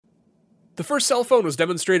The first cell phone was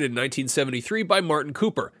demonstrated in 1973 by Martin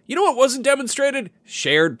Cooper. You know what wasn't demonstrated?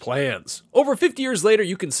 Shared plans. Over 50 years later,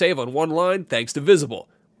 you can save on one line thanks to Visible.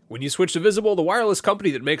 When you switch to Visible, the wireless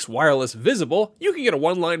company that makes wireless visible, you can get a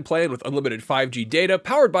one-line plan with unlimited 5G data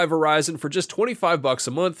powered by Verizon for just $25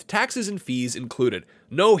 a month, taxes and fees included.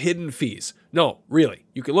 No hidden fees. No, really.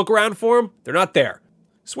 You can look around for them. They're not there.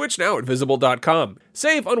 Switch now at Visible.com.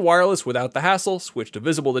 Save on wireless without the hassle. Switch to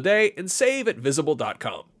Visible today and save at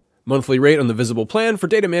Visible.com. Monthly rate on the Visible plan for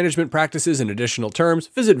data management practices and additional terms.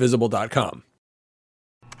 Visit Visible.com.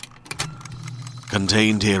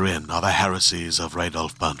 Contained herein are the heresies of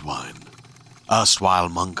Radolf Burntwine, erstwhile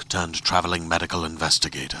monk turned traveling medical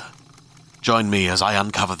investigator. Join me as I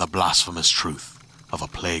uncover the blasphemous truth of a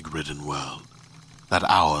plague-ridden world, that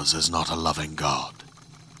ours is not a loving God,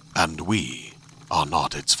 and we are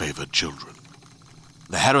not its favored children.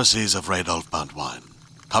 The heresies of Radolf Burntwine,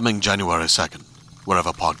 coming January 2nd,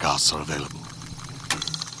 wherever podcasts are available.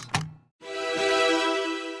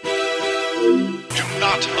 Do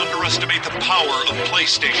not underestimate the power of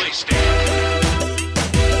PlayStation.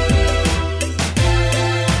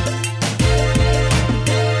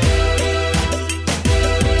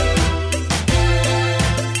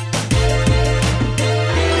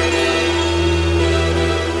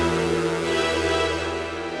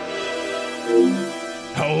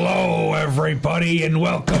 Hello, everybody, and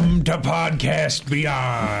welcome to Podcast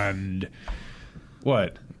Beyond.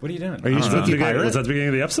 What? What are you doing? Are you spooky pirate? Was that the beginning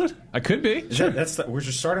of the episode? I could be. Sure. We're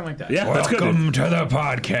just starting like that. Yeah, that's good. Welcome to the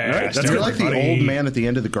podcast. Right, that's You're like the everybody. old man at the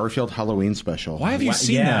end of the Garfield Halloween special. Why have you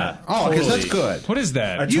seen that? Oh, because that's good. What is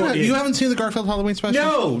that? You haven't seen the Garfield Halloween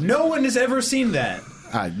special? No one has ever seen that.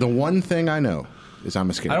 The one thing I know is I'm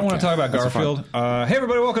a scared I don't want to cat. talk about That's Garfield. Hey,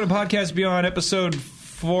 everybody, welcome to Podcast Beyond, episode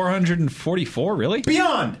 444, really?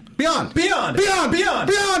 Beyond. Beyond. Beyond. Beyond. Beyond.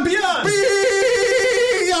 Beyond. Beyond.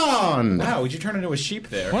 Beyond. Wow, would you turn into a sheep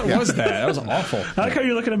there? What was that? That was awful. I like how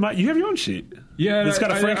you're looking at my... You have your own sheet. Yeah, It's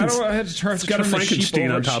got a Frankenstein. I had to turn, It's got a turn the Frankenstein sheep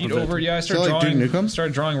over, on top sheet of it. over. Yeah, I Is that like Duke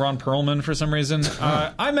started drawing Ron Perlman for some reason.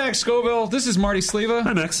 I'm Max Scoville. This is Marty Sleva.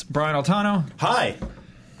 Hi, Max. Brian Altano. Hi.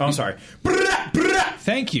 Oh, I'm sorry.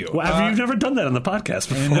 Thank you. Well, you've never done that on the podcast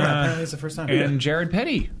before. Apparently it's the first time. And Jared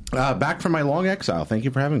Petty. Back from my long exile. Thank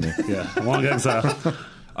you for having me. Yeah, long exile.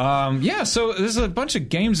 So there's a bunch of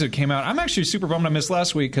games that came out. I'm actually super bummed I missed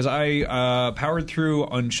last week because I powered through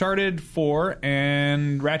Uncharted 4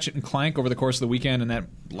 and Ratchet and Clank over the course of the weekend and that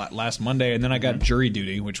last Monday, and then I got jury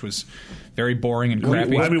duty, which was very boring and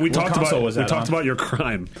crappy. We talked console was that on? about your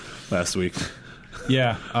crime last week.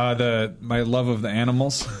 Yeah, my love of the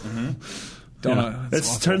animals.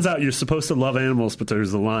 It turns out you're supposed to love animals, but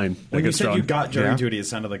there's a line. When you said drawn. you got jury duty, it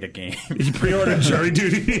sounded like a game. You pre-ordered jury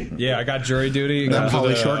duty. Yeah, I got jury duty. That Got Pauly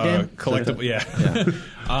the, Shore game? Collectible, yeah.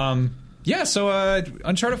 So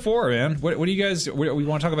Uncharted 4, man. What do you guys... We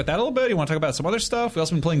want to talk about that a little bit? You want to talk about some other stuff? We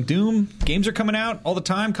also been playing Doom. Games are coming out all the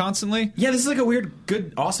time, constantly. Yeah, this is like a weird,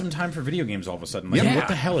 good, awesome time for video games all of a sudden. Like, Yeah. what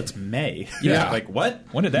the hell? It's May. Yeah. Like, what?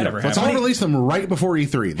 When did that ever Let's happen? all release them right before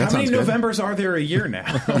E3. That How many sounds good. Novembers are there a year now?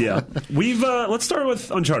 Yeah, we've let's start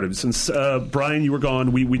with Uncharted. Since Brian, you were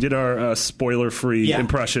gone, we did our spoiler-free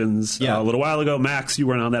impressions a little while ago. Max, you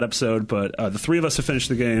weren't on that episode, but the three of us have finished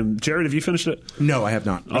the game. Jared, have you finished it? No, I have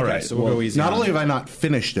not. All right, so we'll go easy. Not on only it. have I not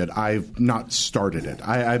finished it, I've not started it.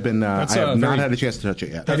 I have not had a chance to touch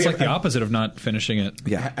it yet. That's like the opposite of not finishing it.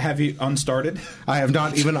 Yeah. Have you unstarted? I have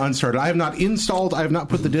not even unstarted. I have not installed. I have not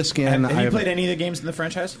put the disc in. Have you played any of the games in the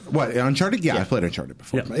franchise? What, Uncharted? Yeah, I've played Uncharted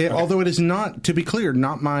before. Yeah. Although it is not, to be clear,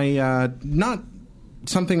 not my not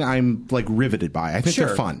something I'm like riveted by. I think Sure.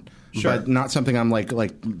 they're fun, Sure. but not something I'm like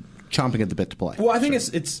chomping at the bit to play. Well, I think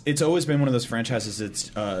it's always been one of those franchises.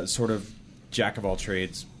 It's sort of jack of all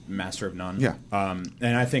trades, master of none. Yeah.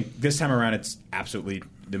 And I think this time around, it's absolutely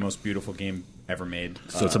the most beautiful game ever made.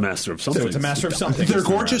 So it's a master of something. So it's a master of something. They're this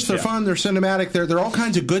time gorgeous, around. they're fun, they're cinematic, they're all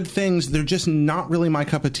kinds of good things. They're just not really my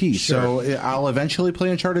cup of tea. Sure. So I'll eventually play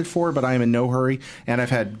Uncharted 4, but I am in no hurry. And I've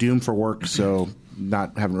had Doom for work, so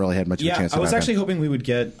haven't really had much of a chance. I was to actually hoping we would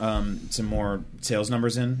get some more sales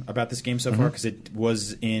numbers in about this game so far because it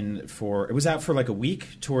was out for like a week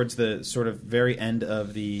towards the sort of very end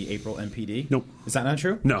of the April MPD. Nope. Is that not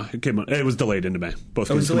true? No, it was delayed into May. Both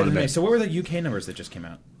It was games come delayed out in in May. May. So what were the UK numbers that just came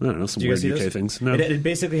out? I don't know, some Do you weird guys see UK those? things. No. It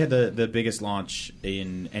basically had the biggest launch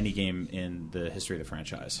in any game in the history of the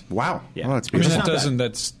franchise. Wow. Yeah. Well, that's I mean,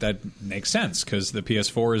 beautiful. that makes sense because the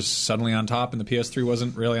PS4 is suddenly on top and the PS3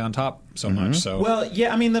 wasn't really on top so much. So Well,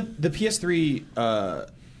 yeah, I mean the PS3.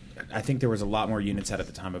 I think there was a lot more units out at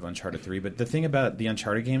the time of Uncharted 3, but the thing about the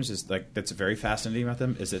Uncharted games is that's very fascinating about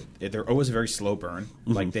them is that they're always a very slow burn.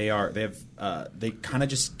 Like they kind of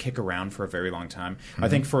just kick around for a very long time. I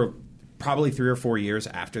think for probably 3 or 4 years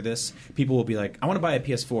after this, people will be like, I want to buy a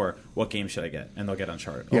PS4. What game should I get? And they'll get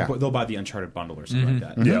Uncharted. Yeah. Or they'll buy the Uncharted bundle or something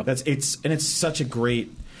like that. Yeah. It's such a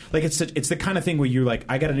great... Like it's the kind of thing where you're like,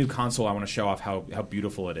 I got a new console, I want to show off how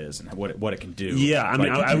beautiful it is and what it can do. Yeah, I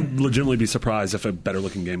mean, I would legitimately be surprised if a better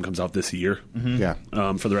looking game comes out this year. Yeah.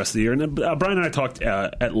 For the rest of the year. And then, Brian and I talked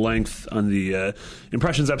at length on the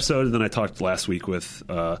Impressions episode, and then I talked last week with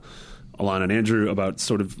Alana and Andrew about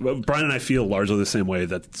sort of... Brian and I feel largely the same way,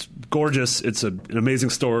 that it's gorgeous, it's an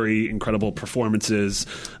amazing story, incredible performances,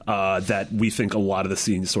 that we think a lot of the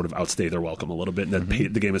scenes sort of outstay their welcome a little bit, and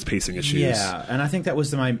that the game has pacing issues. Yeah, and I think that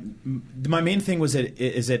was my main thing was that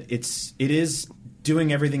it is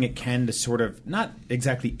doing everything it can to sort of, not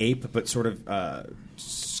exactly ape, but sort of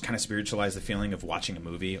kind of spiritualize the feeling of watching a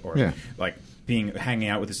movie, or like hanging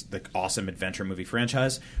out with this awesome adventure movie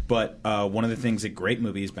franchise. But one of the things that great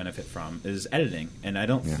movies benefit from is editing, and I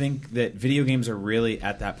don't think that video games are really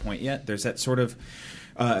at that point yet. There's that sort of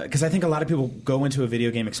because I think a lot of people go into a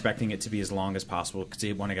video game expecting it to be as long as possible because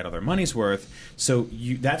they want to get all their money's worth. So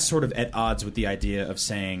that's sort of at odds with the idea of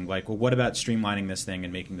saying, like, well, what about streamlining this thing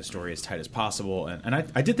and making the story as tight as possible? And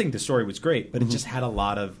I did think the story was great, but it just had a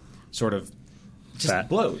lot of sort of just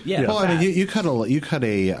bloat. Yeah. Well, I mean, you cut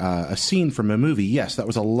a scene from a movie. Yes, that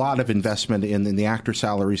was a lot of investment in the actor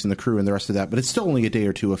salaries and the crew and the rest of that. But it's still only a day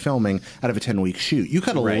or two of filming out of a 10-week shoot. You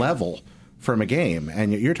cut a level from a game,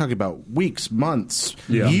 and you're talking about weeks, months,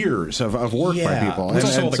 years of work by people. It's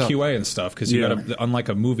also all the QA and stuff, because you got unlike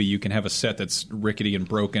a movie, you can have a set that's rickety and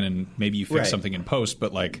broken, and maybe you fix something in post,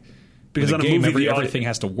 but like. Because on a movie, everything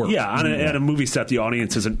has to work. Yeah, at a movie set, the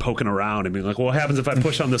audience isn't poking around and being like, well, what happens if I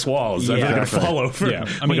push on this wall? Is everything going to fall over? Yeah.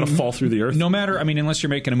 Am I going to fall through the earth? No matter, unless you're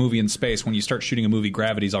making a movie in space, when you start shooting a movie,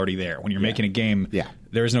 gravity's already there. When you're making a game,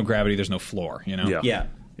 there is no gravity, there's no floor, you know? Yeah.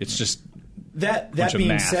 It's just... That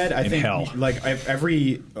being said, I think hell. like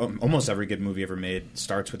almost every good movie ever made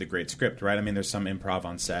starts with a great script, right? I mean, there's some improv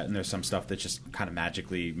on set, and there's some stuff that just kind of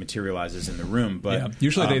magically materializes in the room. But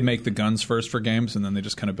usually they make the guns first for games, and then they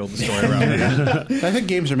just kind of build the story around it. I think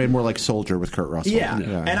games are made more like Soldier with Kurt Russell. Yeah.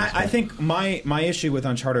 And I think my issue with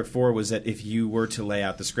Uncharted 4 was that if you were to lay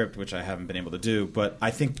out the script, which I haven't been able to do, but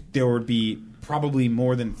I think there would be probably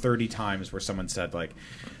more than 30 times where someone said, like,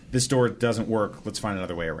 this door doesn't work, let's find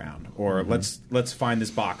another way around. Or let's find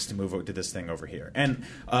this box to move to this thing over here. And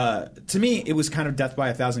to me, it was kind of death by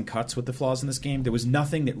a thousand cuts with the flaws in this game. There was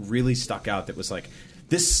nothing that really stuck out that was like,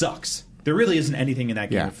 this sucks. There really isn't anything in that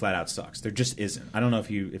game that flat out sucks. There just isn't. I don't know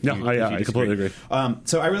if you I completely agree.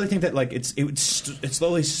 So I really think that like it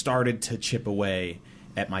slowly started to chip away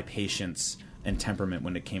at my patience and temperament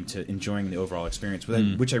when it came to enjoying the overall experience,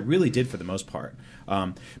 which I really did for the most part.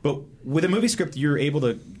 But with a movie script, you're able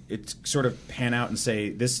to sort of pan out and say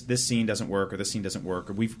this scene doesn't work, or this scene doesn't work,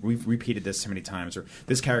 or we've repeated this so many times, or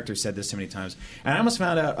this character said this so many times. And I almost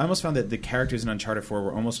found that the characters in Uncharted 4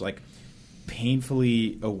 were almost like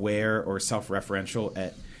painfully aware or self-referential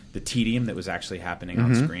at the tedium that was actually happening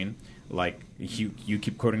on screen. Like, you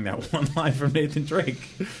keep quoting that one line from Nathan Drake.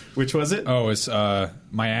 Which was it? Oh, it's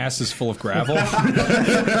my ass is full of gravel.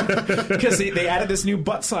 Because they added this new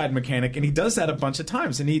butt slide mechanic, and he does that a bunch of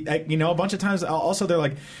times. And he, a bunch of times, also they're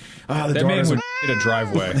like, the that door man doesn't... would hit a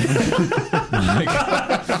driveway.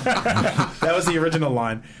 That was the original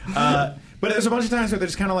line. But there's a bunch of times where they're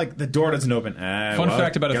just kind of like, the door doesn't open. Fun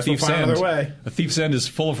fact about a thief's end. A thief's end is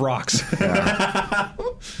full of rocks.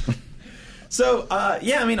 So,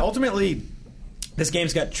 ultimately, this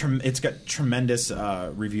game's got tremendous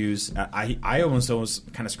reviews. I almost was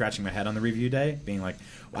kind of scratching my head on the review day, being like,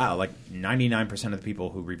 wow, like 99% of the people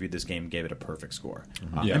who reviewed this game gave it a perfect score.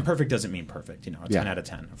 And perfect doesn't mean perfect. A 10 out of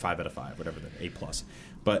 10, a 5 out of 5, whatever, the A+.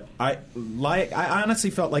 But I honestly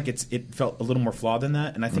felt like it felt a little more flawed than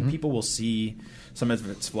that, and I think people will see some of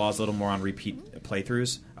its flaws a little more on repeat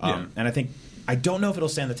playthroughs. And I don't know if it'll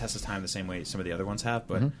stand the test of time the same way some of the other ones have,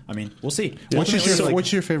 but I mean, we'll see.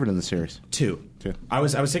 What's your favorite in the series? Two. I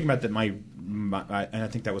was thinking about that. And I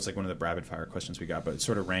think that was like one of the rapid fire questions we got, but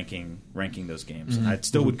sort of ranking those games. And I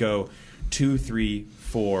still would go 2, 3,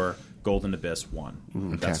 4, Golden Abyss,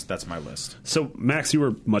 1. That's my list. So Max, you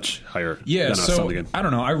were much higher. Than us on the game. I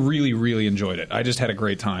don't know. I really, really enjoyed it. I just had a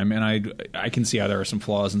great time, and I can see how there are some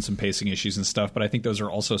flaws and some pacing issues and stuff, but I think those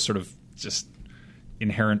are also sort of just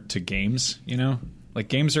inherent to games, like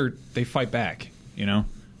games they fight back,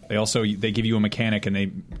 they give you a mechanic and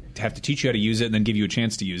they have to teach you how to use it and then give you a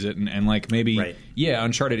chance to use it, and like maybe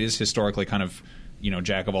Uncharted is historically kind of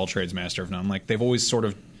jack of all trades, master of none. Like they've always sort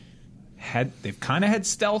of had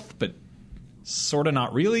stealth, but sort of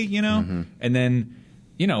not really, and then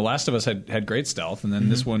Last of Us had great stealth, and then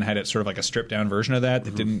this one had it sort of like a stripped down version of that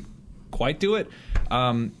didn't quite do it.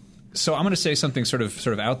 So I'm going to say something sort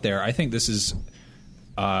of out there. I think this is,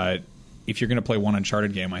 if you're going to play one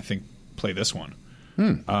Uncharted game, I think play this one.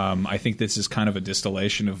 I think this is kind of a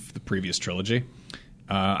distillation of the previous trilogy.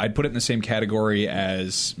 I'd put it in the same category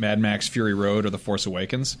as Mad Max Fury Road or The Force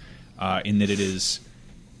Awakens, in that it is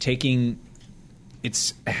taking...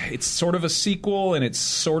 It's sort of a sequel and it's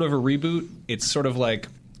sort of a reboot. It's sort of like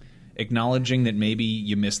acknowledging that maybe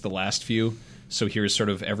you missed the last few. So here's sort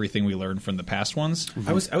of everything we learned from the past ones.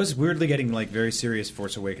 I was weirdly getting like very serious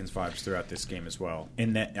Force Awakens vibes throughout this game as well.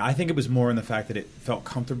 In that, I think it was more in the fact that it felt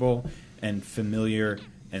comfortable and familiar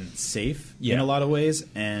and safe in a lot of ways,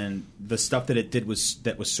 and the stuff that it did was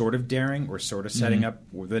sort of daring or sort of setting up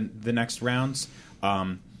the next rounds.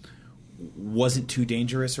 Wasn't too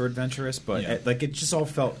dangerous or adventurous, but it just all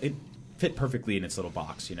it fit perfectly in its little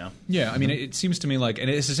box, you know? Yeah, I mean, it seems to me like, and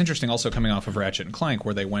this is interesting also coming off of Ratchet and Clank,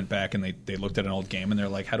 where they went back and they looked at an old game and they're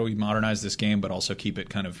like, how do we modernize this game but also keep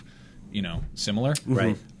it kind of, similar?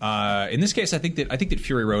 Right. In this case, I think that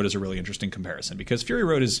Fury Road is a really interesting comparison, because Fury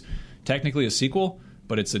Road is technically a sequel,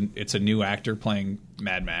 but it's a new actor playing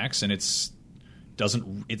Mad Max, and it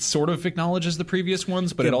sort of acknowledges the previous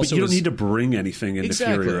ones, but it also but you don't need to bring anything into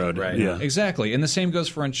Fury Road. Right. Yeah. Exactly. And the same goes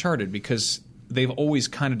for Uncharted, because they've always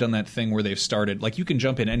kind of done that thing where they've started, like, you can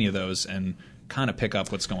jump in any of those and kind of pick up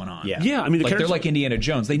what's going on. Yeah, I mean, they're like Indiana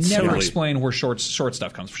Jones. They never explain where short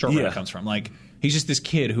stuff comes from. Like, he's just this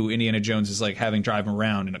kid who Indiana Jones is like having driving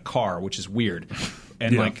around in a car, which is weird.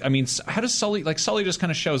 And like, I mean, how does Sully just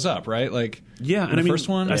kind of shows up, right? Like, and the first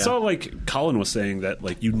one. I saw like Colin was saying that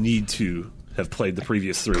like you need to have played the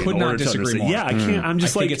previous three. Could not disagree more. Yeah, I can't. I'm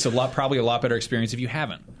just I think it's probably a lot better experience if you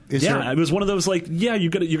haven't. It was one of those like, you're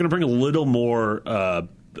gonna bring a little more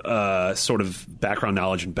sort of background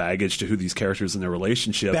knowledge and baggage to who these characters and their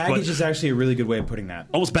relationship. Baggage is actually a really good way of putting that.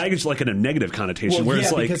 Almost baggage like in a negative connotation. Well,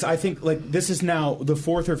 where because I think like this is now the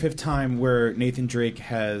fourth or fifth time where Nathan Drake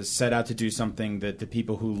has set out to do something that the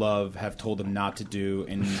people who love have told him not to do,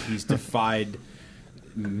 and he's defied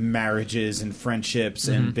marriages and friendships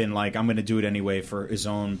and been like, I'm going to do it anyway for his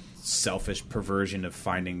own selfish perversion of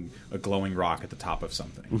finding a glowing rock at the top of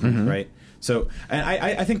something, right? So, and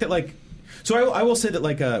I think that like, so I will say that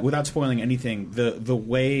like without spoiling anything, the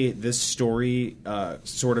way this story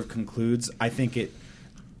sort of concludes, I think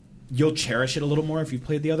you'll cherish it a little more if you've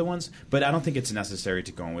played the other ones, but I don't think it's necessary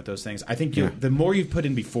to go in with those things. I think the more you've put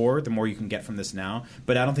in before, the more you can get from this now,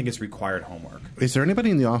 but I don't think it's required homework. Is there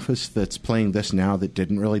anybody in the office that's playing this now that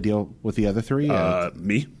didn't really deal with the other three?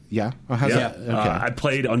 Me. Yeah? Oh, how's that? Okay. I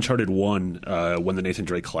played Uncharted 1 when the Nathan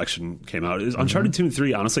Drake collection came out. Uncharted 2 and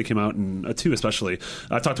 3 honestly came out, and 2 especially.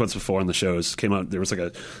 I've talked about this before on the shows. Came out, there was like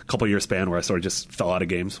a couple year span where I sort of just fell out of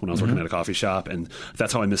games when I was working at a coffee shop, and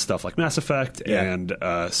that's how I missed stuff like Mass Effect and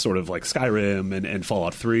sort of like Skyrim and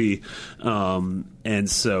Fallout 3. And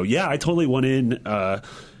so, I totally went in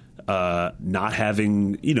not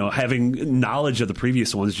having knowledge of the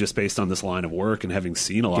previous ones just based on this line of work and having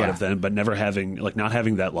seen a lot of them, but never having not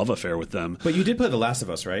having that love affair with them. But you did play The Last of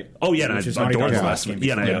Us, right? Oh yeah, and I adored The Last of Us.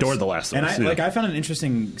 Yeah, and I adored The Last of Us. And I found an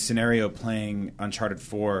interesting scenario playing Uncharted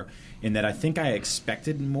 4 in that I think I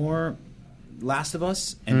expected more Last of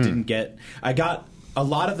Us and didn't get. I got a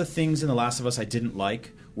lot of the things in The Last of Us I didn't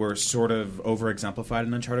like were sort of over-exemplified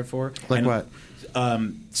in Uncharted 4. Like what?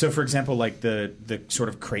 So, for example, like the sort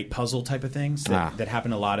of crate puzzle type of things that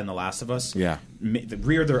happen a lot in The Last of Us. Yeah.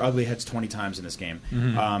 Rear their ugly heads 20 times in this game.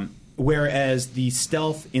 Whereas the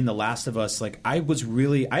stealth in The Last of Us, like I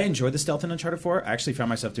enjoyed the stealth in Uncharted 4. I actually found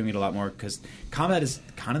myself doing it a lot more because combat is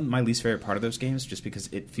kind of my least favorite part of those games, just because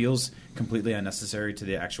it feels completely unnecessary to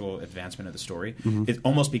the actual advancement of the story. It's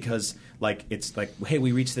almost because like it's like, hey,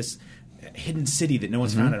 we reached this hidden city that no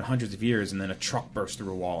one's found in hundreds of years, and then a truck bursts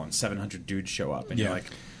through a wall and 700 dudes show up, and you're like,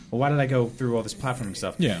 well, why did I go through all this platforming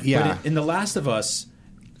stuff? But in The Last of Us,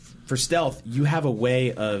 for stealth, you have a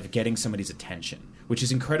way of getting somebody's attention, which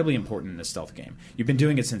is incredibly important in a stealth game. You've been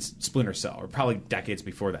doing it since Splinter Cell, or probably decades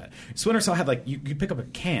before that. Splinter Cell had like you pick up a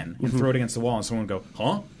can and throw it against the wall, and someone would go,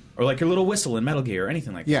 huh? Or like your little whistle in Metal Gear or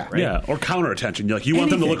anything like that, right? Yeah, or counter attention. You're like, you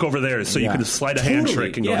want them to look over there so you can slide a hand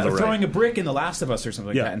trick and go to the right. Throwing a brick in The Last of Us or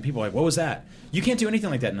something like that, and people are like, what was that? You can't do anything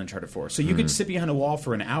like that in Uncharted 4. So you could sit behind a wall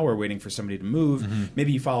for an hour waiting for somebody to move.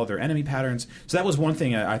 Maybe you follow their enemy patterns. So that was one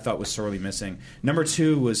thing I thought was sorely missing. Number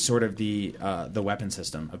two was sort of the weapon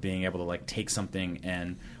system of being able to like take something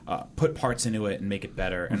and put parts into it and make it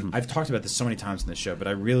better. And I've talked about this so many times in this show, but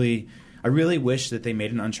I really wish that they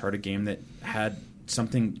made an Uncharted game that had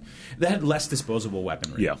something that had less disposable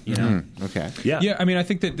weaponry. Yeah. You know? Okay. Yeah. I mean, I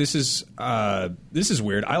think that this is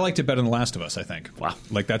weird. I liked it better than The Last of Us, I think. Wow.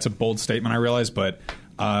 Like, that's a bold statement, I realize, but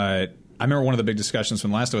I remember one of the big discussions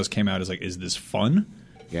when The Last of Us came out is like, is this fun?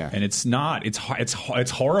 Yeah. And it's not. It's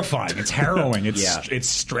horrifying. It's harrowing. It's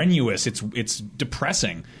strenuous. It's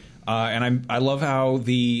depressing. And I love how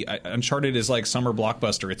the Uncharted is like summer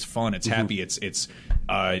blockbuster. It's fun. It's happy. It's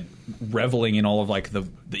reveling in all of like the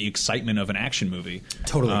excitement of an action movie.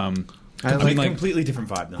 Totally. I mean, like, completely different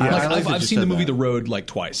vibe. Now. I've seen the movie The Road like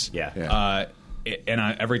twice. Yeah.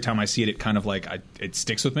 Every time I see it, it kind of like it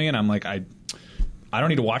sticks with me, and I'm like I don't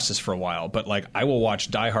need to watch this for a while, but like I will watch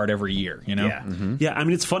Die Hard every year, you know? Yeah. Yeah, I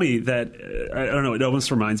mean, it's funny that, I don't know, it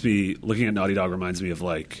almost reminds me, looking at Naughty Dog reminds me of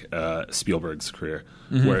like Spielberg's career,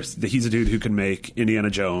 where he's a dude who can make Indiana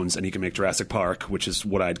Jones and he can make Jurassic Park, which is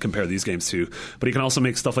what I'd compare these games to, but he can also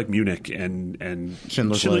make stuff like Munich and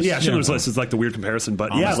Schindler's List. Yeah, Schindler's List is like the weird comparison,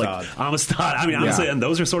 but Amistad. Amistad. I mean, honestly, and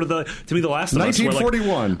those are sort of to me, The Last of Us.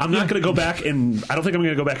 1941. I'm not going to go back and, I don't think I'm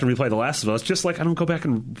going to go back and replay The Last of Us, just like I don't go back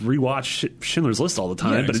and rewatch Schindler's List all the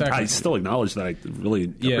time, Yeah, but exactly. I still acknowledge that I really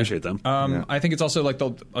appreciate them. I think it's also like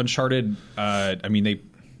the Uncharted. I mean,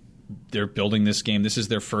 they're building this game. This is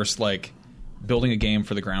their first like building a game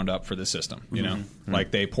for the ground up for the system. You know,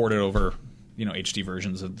 like they poured it over HD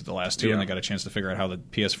versions of the last two, and they got a chance to figure out how the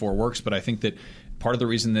PS4 works. But I think that part of the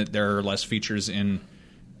reason that there are less features in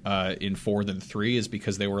 4 than 3 is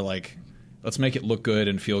because they were like, let's make it look good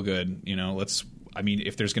and feel good. I mean,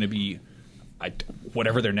 if there's going to be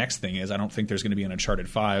whatever their next thing is, I don't think there's going to be an Uncharted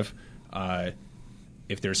 5.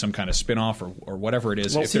 If there's some kind of spin-off or whatever it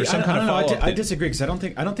is, if there's some kind of follow-up. I disagree because I don't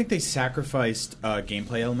think they sacrificed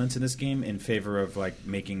gameplay elements in this game in favor of like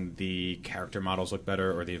making the character models look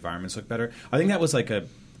better or the environments look better. I think that was like a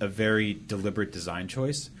very deliberate design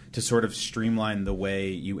choice to sort of streamline the way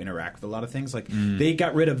you interact with a lot of things. Like they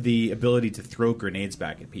got rid of the ability to throw grenades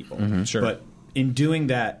back at people. Sure. But in doing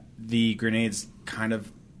that, the grenades kind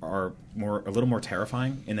of are a little more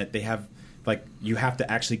terrifying in that they have like you have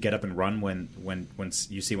to actually get up and run when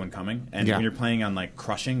you see one coming. And when you're playing on like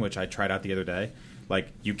Crushing, which I tried out the other day, like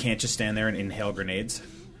you can't just stand there and inhale grenades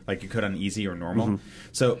like you could on easy or normal.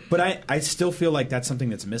 So, but I still feel like that's something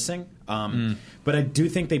that's missing. But I do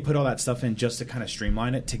think they put all that stuff in just to kind of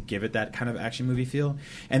streamline it to give it that kind of action movie feel.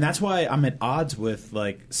 And that's why I'm at odds with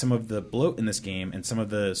like some of the bloat in this game and some of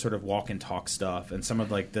the sort of walk and talk stuff and some of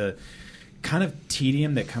like the kind of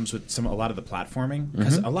tedium that comes with a lot of the platforming,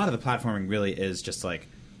 because a lot of the platforming really is just like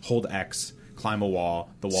hold X, climb a wall,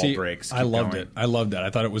 the wall breaks. I loved it. I loved that. I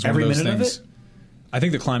thought it was Every one of those minute things. of it? I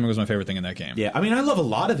think the climbing was my favorite thing in that game. Yeah, I mean, I love a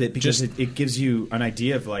lot of it because it gives you an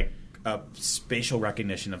idea of like spatial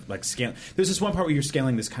recognition of like scale. There's this one part where you're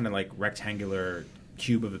scaling this kind of like rectangular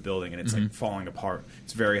cube of a building and it's like falling apart.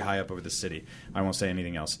 It's very high up over the city. I won't say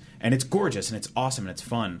anything else. And it's gorgeous and it's awesome and it's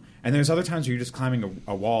fun. And there's other times where you're just climbing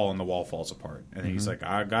a wall and the wall falls apart. And then he's like,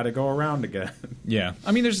 I got to go around again. Yeah.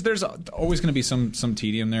 I mean, there's always going to be some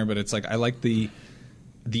tedium there, but it's like I like the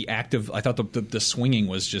act of, I thought the swinging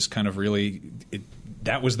was just kind of really,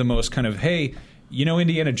 that was the most kind of, hey,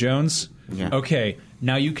 Indiana Jones? Yeah. Okay,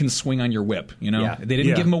 now you can swing on your whip, Yeah. They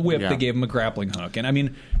didn't give him a whip, Yeah. they gave him a grappling hook. And I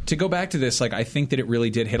mean, to go back to this, like I think that it really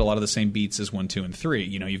did hit a lot of the same beats as 1, 2, and 3.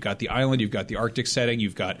 You've got the island, you've got the Arctic setting,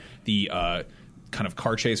 you've got the kind of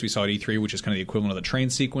car chase we saw at E3, which is kind of the equivalent of the train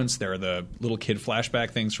sequence. There are the little kid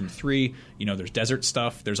flashback things from 3. There's desert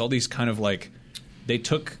stuff. There's all these kind of like, they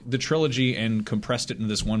took the trilogy and compressed it into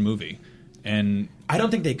this one movie. And I don't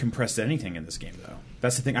think they compressed anything in this game, though.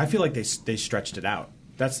 That's the thing. I feel like they stretched it out.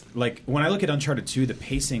 That's like when I look at Uncharted 2, the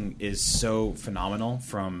pacing is so phenomenal,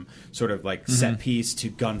 from sort of like set piece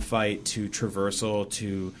to gunfight to traversal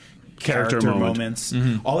to character moments.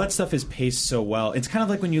 All that stuff is paced so well. It's kind of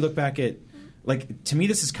like when you look back at, like, to me,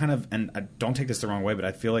 this is kind of, and I don't take this the wrong way, but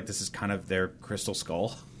I feel like this is kind of their Crystal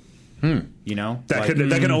Skull.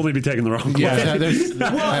 That can only be taken the wrong way. Yeah,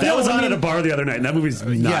 that was on at a bar the other night, and that movie's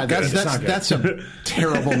not good. That's a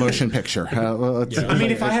terrible motion picture. I mean,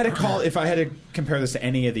 if I had to compare this to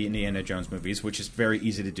any of the Indiana Jones movies, which is very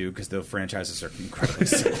easy to do because the franchises are incredibly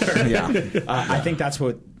similar. I think that's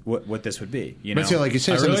what this would be. But see, like you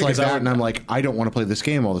say something like that, and I'm like, I don't want to play this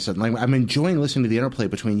game all of a sudden. Like, I'm enjoying listening to the interplay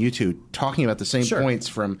between you two, talking about the same points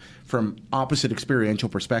from opposite experiential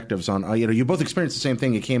perspectives. On you both experienced the same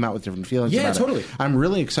thing. You came out with different feelings. Yeah, about totally. It. I'm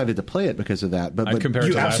really excited to play it because of that. But I'd compare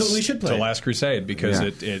it you absolutely should play to it. Last Crusade because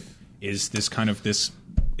it is this kind of this.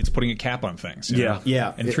 It's putting a cap on things.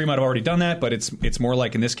 Yeah. And 3 might have already done that, but it's more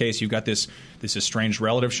like in this case, you've got this estranged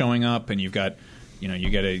relative showing up, and you've got.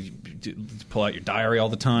 You got to pull out your diary all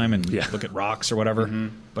the time and look at rocks or whatever.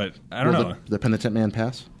 But I don't know. The penitent man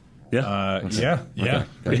pass? Yeah. Yeah,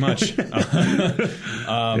 pretty much.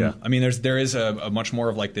 I mean, there is a much more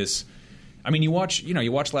of like this. I mean, you watch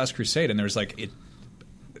Last Crusade, and there's like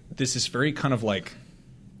this is very kind of like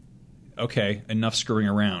okay, enough screwing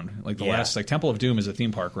around. Like the last, like Temple of Doom is a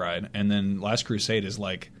theme park ride, and then Last Crusade is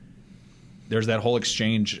like, there's that whole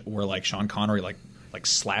exchange where like Sean Connery like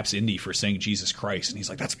slaps Indy for saying Jesus Christ, and he's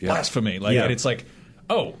like, that's blasphemy. Like, and it's like,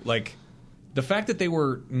 oh, like the fact that they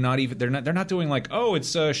were not even they're not doing like, oh,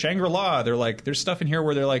 it's Shangri-La. They're like, there's stuff in here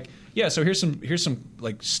where they're like, yeah, so here's some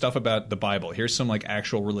like stuff about the Bible. Here's some like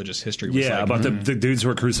actual religious history. About the dudes who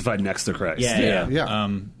were crucified next to Christ. Yeah.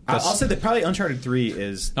 I'll say that probably Uncharted 3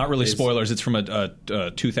 is not really spoilers. It's from a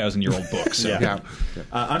 2,000-year-old book. So.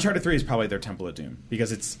 Uncharted 3 is probably their Temple of Doom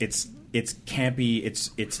because it's campy, it's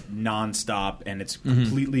nonstop, and it's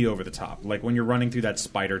completely over the top. Like when you're running through that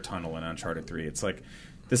spider tunnel in Uncharted 3, it's like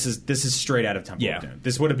this is straight out of Temple of Doom.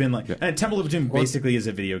 This would have been like, and Temple of Doom basically is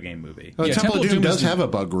a video game movie. Temple of Doom does have a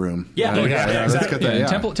bug room. Exactly.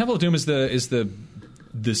 Temple of Doom is the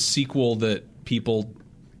sequel that people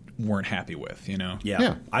weren't happy with, you know?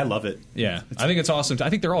 Yeah. I love it. Yeah. I think it's awesome. I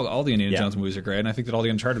think all the Indiana Jones movies are great, and I think that all the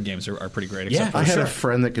Uncharted games are pretty great. I had a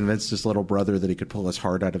friend that convinced his little brother that he could pull his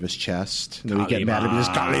heart out of his chest. And then he'd get mad at me,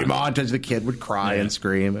 just Kalima, until the kid would cry and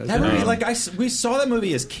scream. That movie, we saw that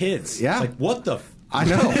movie as kids. Yeah. Like, what the I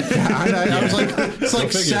know. I was like, it's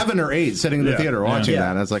like 7 or 8 sitting in the theater watching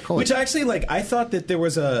that. And I was like, holy. Which actually, like, I thought that there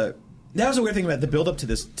was that was a weird thing about the build up to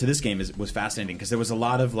this game was fascinating because there was a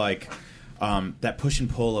lot of like that push and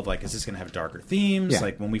pull of like, is this going to have darker themes?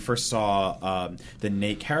 Like when we first saw the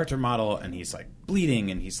Nate character model, and he's like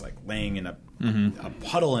bleeding, and he's like laying in a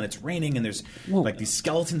puddle, and it's raining, and there's like these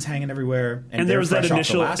skeletons hanging everywhere. And there was that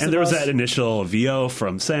initial VO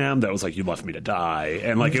from Sam that was like, "You left me to die,"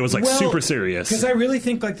 and like it was like super serious. Because I really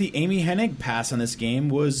think like the Amy Hennig pass on this game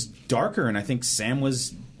was darker, and I think Sam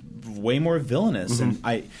was way more villainous, and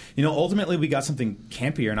ultimately we got something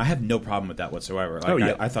campier, and I have no problem with that whatsoever.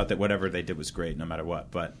 Like, I thought that whatever they did was great, no matter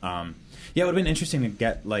what. But it would have been interesting to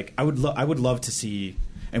get like I would love to see,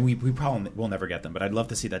 and we probably will never get them, but I'd love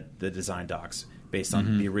to see the design docs based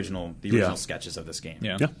on the original sketches of this game.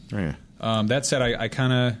 That said, I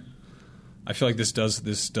feel like this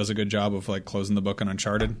does a good job of like closing the book on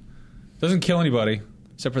Uncharted. Doesn't kill anybody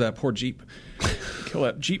except for that poor Jeep. Kill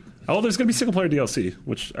that Jeep. Oh, there's going to be single-player DLC,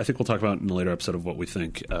 which I think we'll talk about in a later episode of what we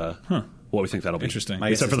think. What we think that'll be. Interesting.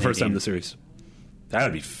 Except for the first time in the series. That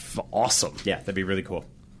would be awesome. Yeah, that'd be really cool.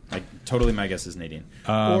 My guess is Nadine,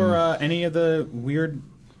 or any of the weird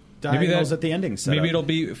diagonals at the ending. Maybe it'll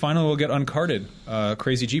be finally we'll get Uncharted,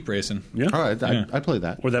 crazy Jeep racing. Yeah, all right, I played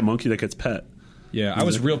that. Or that monkey that gets pet. Yeah, I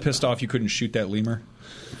was real pissed off you couldn't shoot that lemur.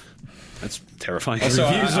 That's terrifying. So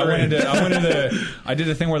I did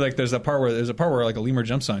a thing where like there's a part where like a lemur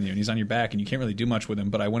jumps on you and he's on your back and you can't really do much with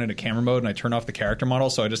him. But I went into camera mode and I turned off the character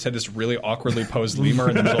model, so I just had this really awkwardly posed lemur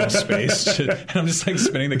in the middle of space, and I'm just like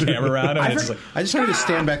spinning the camera around. And I just wanted to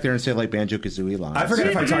stand back there and say like Banjo-Kazooie lines. I forget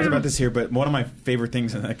if I talked about this here, but one of my favorite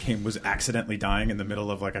things in that game was accidentally dying in the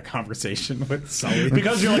middle of like a conversation with Sully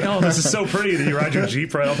because you're like, oh, this is so pretty, and you ride your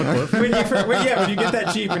Jeep right off a cliff. when you get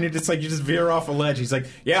that Jeep and you just veer off a ledge, he's like,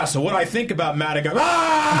 yeah. So what I think about Matt, I go,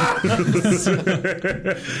 ah! I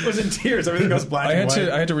was in tears. Everything goes black. I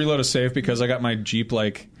had to reload a save because I got my Jeep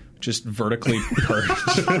like just vertically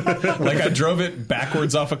perched. Like I drove it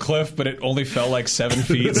backwards off a cliff, but it only fell like 7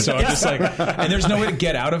 feet. So I'm just like, and there's no way to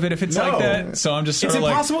get out of it if it's like that. So I'm just sort of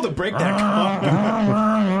like, it's impossible to break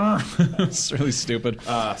that. It's really stupid.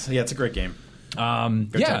 So yeah, it's a great game. Go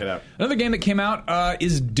check it out. Another game that came out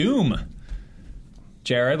is Doom.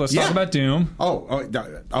 Jared, let's talk about Doom.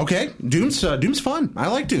 Okay. Doom's fun. I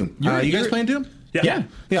like Doom. You guys playing Doom? Yeah.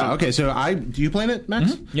 Okay. So do you playing it,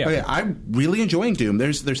 Max? Mm-hmm. Yeah. Okay. I'm really enjoying Doom.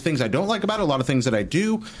 There's things I don't like about it. A lot of things that I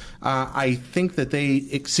do. I think that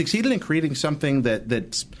they succeeded in creating something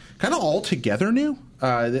that's kind of altogether new.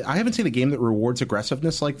 I haven't seen a game that rewards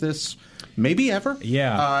aggressiveness like this. Maybe ever.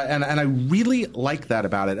 Yeah. And I really like that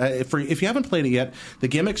about it. If you haven't played it yet, the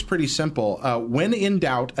gimmick's pretty simple. When in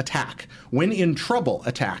doubt, attack. When in trouble,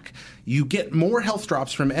 attack. You get more health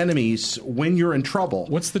drops from enemies when you're in trouble.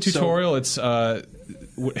 What's the tutorial? It's the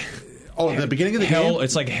beginning of the game? game?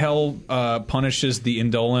 It's like hell punishes the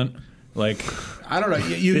indolent. Like I don't know.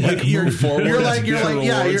 You're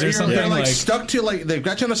stuck to like they've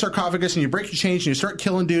got you in a sarcophagus and you break your chains and you start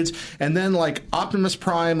killing dudes, and then like Optimus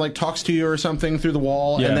Prime like talks to you or something through the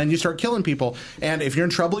wall, and then you start killing people. And if you're in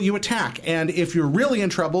trouble, you attack, and if you're really in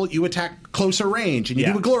trouble, you attack closer range, and you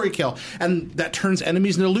do a glory kill, and that turns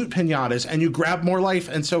enemies into loot pinatas, and you grab more life.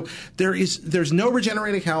 And so there's no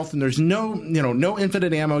regenerating health, and there's no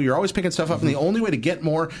infinite ammo. You're always picking stuff up, and the only way to get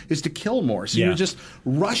more is to kill more. So you're just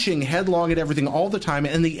rushing headlong at everything all the time,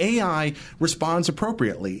 and the AI responds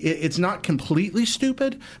appropriately. It's not completely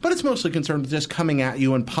stupid, but it's mostly concerned with just coming at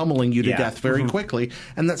you and pummeling you to death very quickly.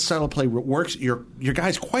 And that style of play works. Your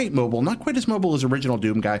guy's quite mobile, not quite as mobile as original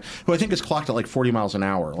Doom guy, who I think is clocked at like 40 miles an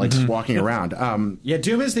hour, like just walking around.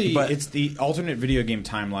 Doom is it's the alternate video game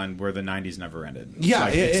timeline where the 90s never ended. Yeah,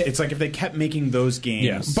 it's like if they kept making those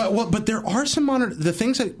games. But there are some the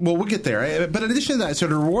things that we'll get there. But in addition to that, so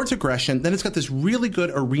it rewards aggression. Then it's got this really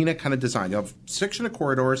good arena kind of design. You have section of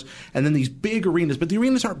corridors and then these big arenas. But the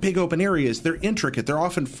arenas aren't big open areas. They're intricate. They're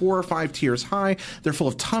often 4 or 5 tiers high. They're full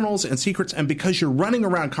of tunnels and secrets. And because you're running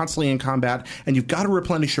around constantly in combat and you've got to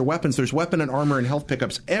replenish your weapons, there's weapon and armor and health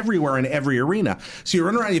pickups everywhere in every arena. So you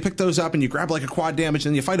run around, you pick those up, and you grab like a quad damage,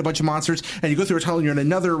 and then you fight a bunch of monsters, and you go through a tunnel, and you're in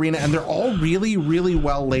another arena, and they're all really, really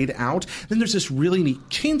well laid out. Then there's this really neat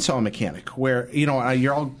chainsaw mechanic where,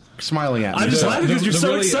 you're all smiling at me. I'm just laughing because you're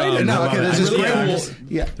so excited. There's this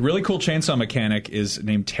really cool chainsaw mechanic is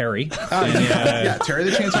named Terry. Terry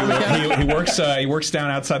the chainsaw mechanic. He works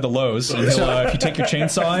down outside the Lowe's, and if you take your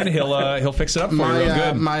chainsaw in, he'll fix it up for you real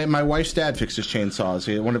good. My wife's dad fixes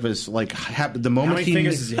chainsaws. One of his the moment How many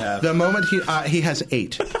fingers does he have? The moment he has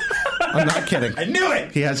 8. I'm not kidding. I knew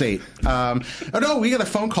it. He has 8. We got a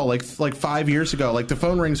phone call like 5 years ago. Like the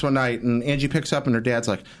phone rings one night, and Angie picks up, and her dad's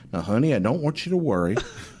like, "No, honey, I don't want you to worry.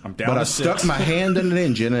 I'm down. But I stuck my hand in an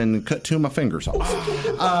engine and cut 2 of my fingers off."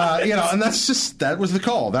 And that was the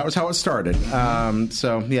call. That was how it started. He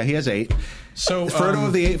has 8. So Frodo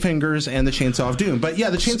of the 8 fingers and the chainsaw of doom. But the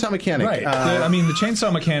chainsaw mechanic. Right. The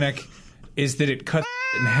chainsaw mechanic is that it cuts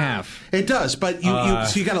in half. It does, but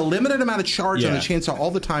you got a limited amount of charge on the chainsaw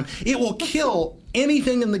all the time. It will kill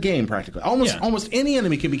anything in the game practically. Almost any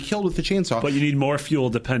enemy can be killed with the chainsaw. But you need more fuel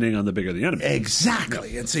depending on the bigger the enemy.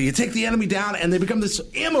 Exactly. And so you take the enemy down and they become this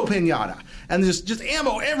ammo pinata. And there's just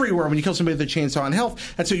ammo everywhere when you kill somebody with a chainsaw and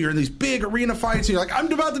health. And so you're in these big arena fights and you're like,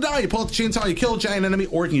 I'm about to die. You pull out the chainsaw, you kill a giant enemy,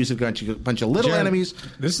 or you can use a bunch of little enemies.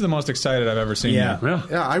 This is the most excited I've ever seen you. Yeah,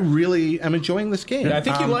 I really am enjoying this game. I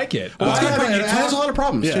think you like it. It has a lot of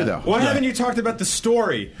problems too, though. Why haven't you talked about the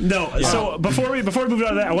story? No. So before we move on to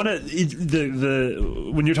that, I want to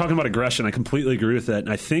when you're talking about aggression, I completely agree with that, and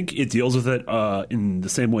I think it deals with it in the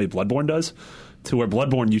same way Bloodborne does. To where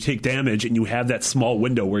Bloodborne, you take damage and you have that small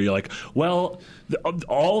window where you're like, well,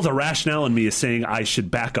 all the rationale in me is saying I should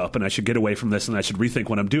back up and I should get away from this and I should rethink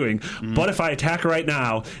what I'm doing. But if I attack right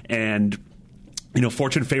now and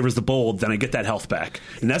fortune favors the bold, then I get that health back.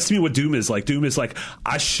 And that's to me what Doom is like. Doom is like,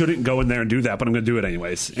 I shouldn't go in there and do that, but I'm going to do it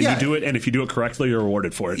anyways. And you do it, and if you do it correctly, you're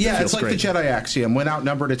rewarded for it. Yeah, it it's like great. the Jedi axiom: when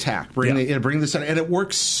outnumbered, attack. Bring this, and it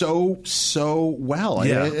works so well.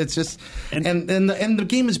 Yeah. It's just, and the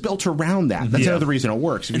game is built around that. That's another reason it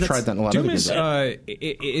works. If you tried that in a lot of other games.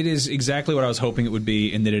 It is exactly what I was hoping it would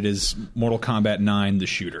be, in that it is Mortal Kombat 9, the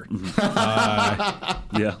shooter.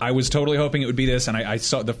 I was totally hoping it would be this, and I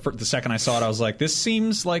saw the second I saw it, I was like, this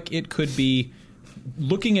seems like it could be,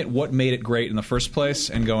 looking at what made it great in the first place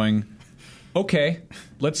and going, okay,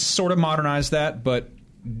 let's sort of modernize that, but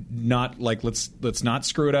not like let's not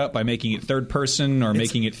screw it up by making it third person or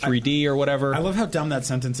making it 3D or whatever. I love how dumb that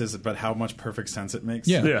sentence is, but how much perfect sense it makes.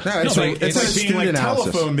 It's like being like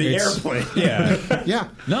telephone, the airplane. Yeah.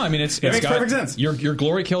 No, I mean it makes perfect sense. Your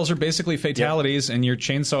glory kills are basically fatalities, and your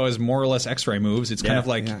chainsaw is more or less X-ray moves. It's kind of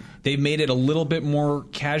like they've made it a little bit more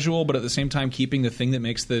casual, but at the same time keeping the thing that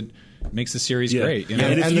makes the series great. You know?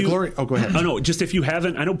 And the glory. Oh, go ahead. Oh no, just if you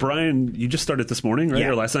haven't, I know Brian, you just started this morning, right,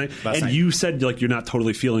 or last night, you said like you're not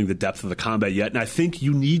totally feeling the depth of the combat yet, and I think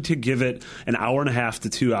you need to give it an hour and a half to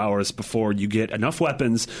 2 hours before you get enough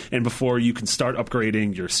weapons and before you can start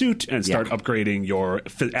upgrading your suit and start upgrading your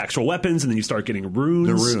actual weapons, and then you start getting runes.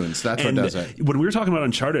 The runes, that's what does it. When we were talking about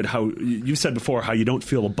Uncharted, how you said before how you don't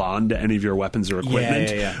feel a bond to any of your weapons or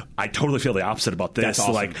equipment. I totally feel the opposite about this. That's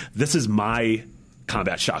awesome. Like, this is my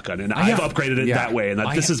combat shotgun, and I've upgraded it that way, and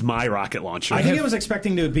this is my rocket launcher. I think I was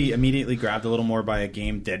expecting to be immediately grabbed a little more by a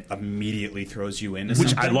game that immediately throws you into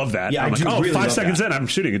something. I love that. Yeah, I'm like, really 5 seconds in, I'm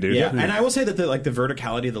shooting a dude. Yeah, and I will say that the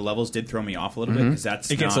verticality of the levels did throw me off a little bit, because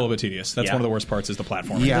it gets a little bit tedious. That's one of the worst parts, is the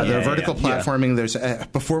platforming. Yeah, the vertical platforming. There's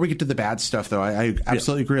before we get to the bad stuff, though, I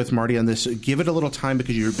absolutely agree with Marty on this. Give it a little time,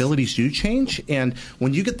 because your abilities do change, and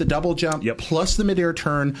when you get the double jump plus the midair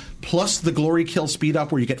turn plus the glory kill speed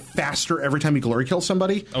up, where you get faster every time you glory kill kill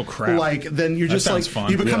somebody. Oh, crap. Like, then you're That just like, sounds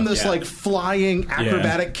fun. you become this like flying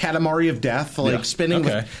acrobatic Katamari of death, like spinning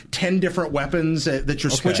with 10 different weapons that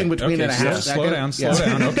you're switching between in a half second. Slow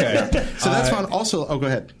down. Okay. So that's fun. Also, go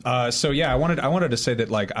ahead. I wanted to say that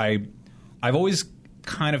like I've always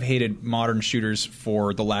kind of hated modern shooters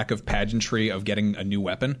for the lack of pageantry of getting a new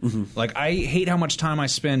weapon. Mm-hmm. Like, I hate how much time I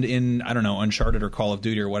spend in, I don't know, Uncharted or Call of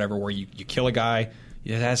Duty or whatever, where you kill a guy.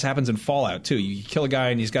 This happens in Fallout too. You kill a guy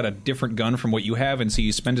and he's got a different gun from what you have, and so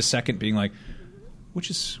you spend a second being like, which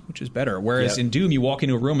is better? Whereas in Doom, you walk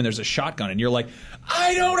into a room and there's a shotgun, and you're like,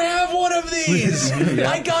 I don't have one of these.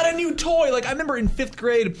 I got a new toy. Like, I remember in 5th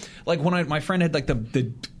grade, like when my friend had like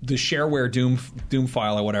the shareware Doom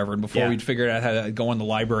file or whatever, and before we'd figured out how to go on the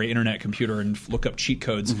library internet computer and look up cheat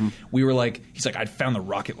codes, we were like, he's like, I found the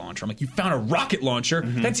rocket launcher. I'm like, you found a rocket launcher?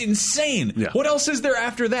 That's insane. Yeah. What else is there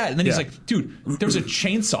after that? And then he's like, dude, there's a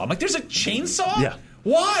chainsaw. I'm like, there's a chainsaw? Yeah.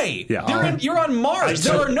 Why? Yeah. You're on Mars.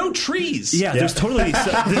 There are no trees. Yeah, there's totally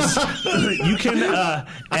this. You can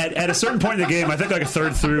at a certain point in the game, I think like a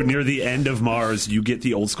third through, near the end of Mars, you get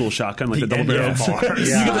the old school shotgun, like the double barrel. You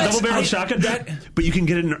get the double barrel shotgun, but you can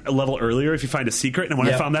get it a level earlier if you find a secret. And when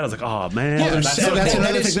I found that, I was like, oh man, that's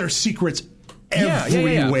another thing. There are secrets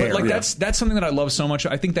everywhere. Yeah. But like that's something that I love so much.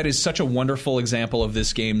 I think that is such a wonderful example of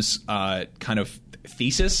this game's kind of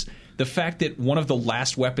thesis. The fact that one of the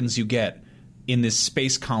last weapons you get in this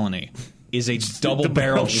space colony is a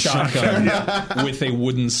double-barreled shotgun with a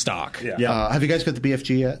wooden stock. Have you guys got the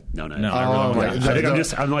BFG yet? No. I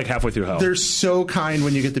think I'm like halfway through hell. They're so kind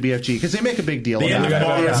when you get the BFG because they make a big deal about it. The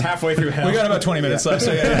end of halfway through hell. We got about 20 minutes left.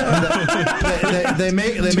 So they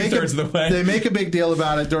make a big deal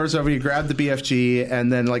about it. Doors over, you grab the BFG,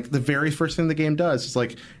 and then like the very first thing the game does is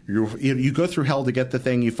like you go through hell to get the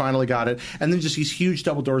thing. You finally got it, and then just these huge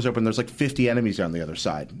double doors open. There's like 50 enemies on the other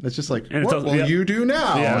side. It's just like, what will you do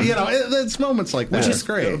now? Yeah. You know, it's moments like that. Which is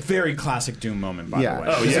great. A very classic Doom moment, by the way. Oh,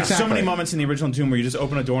 yeah. There's Exactly. so many moments in the original Doom where you just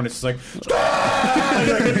open a door and it's just like,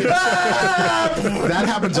 that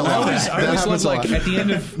happens a lot. I always love, like, at the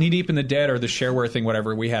end of Knee Deep in the Dead or the shareware thing,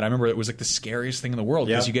 whatever we had, I remember it was like the scariest thing in the world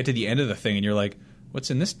because you get to the end of the thing and you're like, what's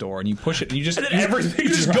in this door? And you push it, and you just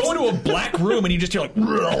go into a black room, and you just hear like, and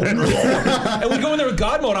we go in there with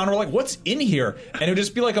God mode on. And we're like, what's in here? And it would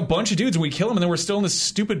just be like a bunch of dudes, and we kill them, and then we're still in this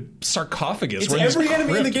stupid sarcophagus. It's every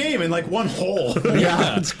enemy in the game in like one hole.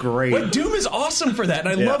 Yeah, it's great. But Doom is awesome for that, and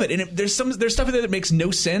I love it. And there's stuff in there that makes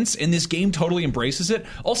no sense, and this game totally embraces it.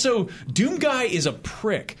 Also, Doom Guy is a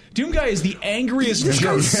prick. Doom Guy is the angriest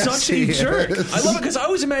jerk. Such a jerk. I love it because I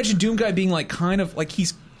always imagine Doom Guy being like kind of like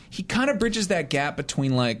he kind of bridges that gap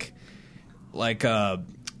between like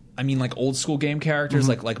old school game characters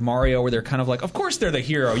like Mario, where they're kind of like, of course they're the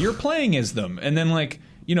hero, you're playing as them, and then like,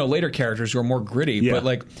 you know, later characters who are more gritty. But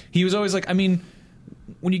like he was always like, I mean,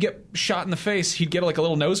 when you get shot in the face, he'd get like a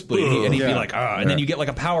little nosebleed, and he'd be like, and then you get like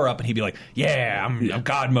a power up, and he'd be like, I'm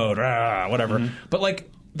God mode, whatever. But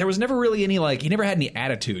like, there was never really any like, he never had any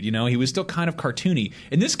attitude, you know. He was still kind of cartoony.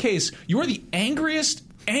 In this case, you are the angriest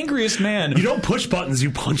man. You don't push buttons,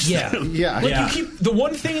 you punch them. You keep the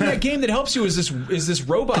one thing in that game that helps you is this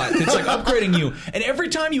robot that's like upgrading you, and every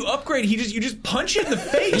time you upgrade, you just punch it in the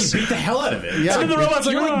face. You beat the hell out of it. Yeah. And the robot's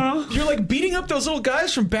like, you're like beating up those little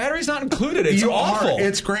guys from Batteries Not Included. It's awful.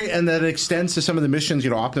 It's great, and that extends to some of the missions.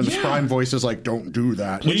 You know, Optimus Prime voice is like, "Don't do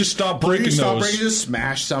that. Will you stop breaking those? Just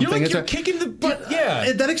smash something." You're kicking the butt.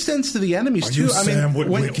 Yeah, that extends to the enemies too. I mean,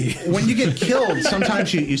 when you get killed,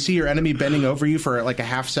 sometimes you see your enemy bending over you for like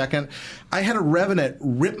a half second. I had a Revenant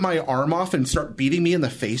rip my arm off and start beating me in the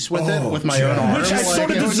face with it with my own arm. Which I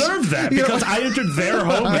sort of deserved that because I entered their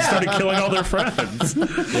home and started killing all their friends.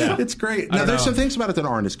 It's great. Now, there's some things about it that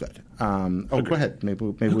aren't as good. Go ahead. Maybe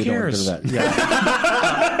we don't want to do that. Yeah.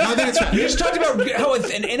 No, I think it's fine. You just talked about how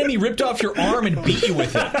an enemy ripped off your arm and beat you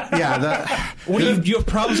with it. Yeah. What do you have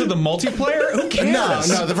problems with the multiplayer? Who cares?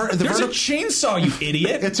 No. There's a chainsaw, you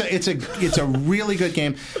idiot. It's a really good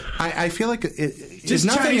game. I feel like just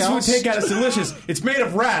Chinese food takeout is delicious. It's made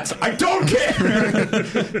of rats. I don't care.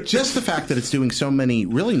 Just the fact that it's doing so many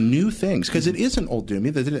really new things, because it is an old Doom.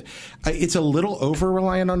 It's a little over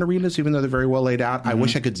reliant on arenas, even though they're very well laid out. I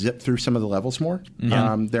wish I could zip through some of the levels more.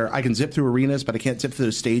 I can zip through arenas, but I can't zip through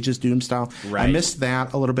the stages Doom style. Right. I missed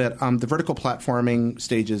that a little bit. The vertical platforming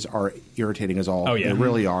stages are irritating as all. Oh yeah, they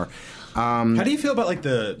really are. How do you feel about like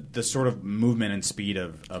the sort of movement and speed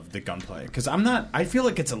of the gunplay? Because I feel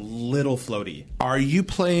like it's a little floaty. Are you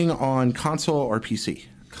playing on console or PC?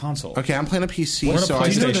 Console. Okay, I'm playing a PC. We're on a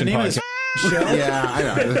PlayStation podcast. Yeah, I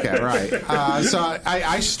know. Okay, right. So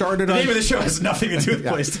I started The on... name of the show has nothing to do with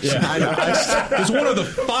PlayStation. I know. It's one of the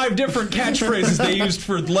 5 different catchphrases they used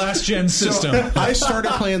for last gen system. So I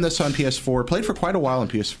started playing this on PS4, played for quite a while on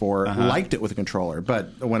PS4, liked it with a controller,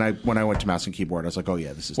 but when I went to mouse and keyboard, I was like, oh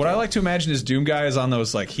yeah, this is What dope. I like to imagine is Doom Guy is on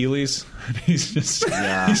those like Heelys. He's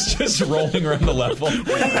just rolling around the level.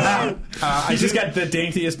 He's just got the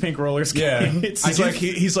daintiest pink roller skates.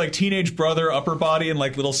 He's like teenage brother upper body and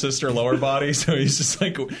like little sister lower body. So he's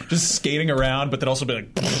just skating around, but then also be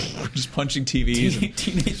like just punching TVs.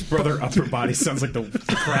 Teenage brother upper body sounds like the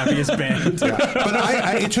crappiest band.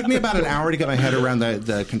 But it took me about an hour to get my head around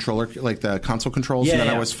the controller, like the console controls, and then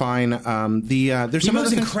I was fine. There's He some other moves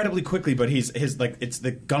things. incredibly quickly, but it's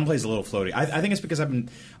the gunplay's a little floaty. I think it's because I've been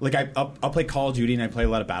like I'll play Call of Duty and I play a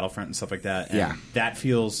lot of Battlefront and stuff like that. And that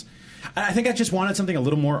feels. I think I just wanted something a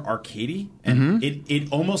little more arcadey, and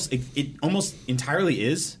it almost entirely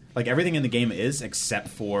is. Like everything in the game is, except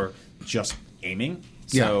for just aiming.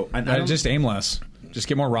 So just aim less. Just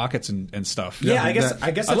get more rockets and stuff. Yeah, I guess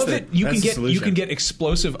I that's love that you can get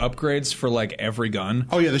explosive upgrades for like every gun.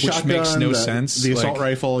 Oh yeah, the which shotgun, makes no sense. The assault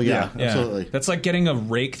rifle, yeah, absolutely. That's like getting a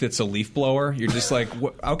rake that's a leaf blower. You're just like,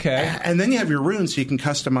 okay. And then you have your runes, so you can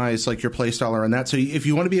customize like your playstyle around that. So if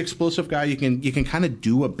you want to be explosive guy, you can kind of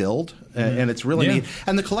do a build, and it's really neat.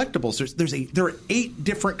 And the collectibles, there are 8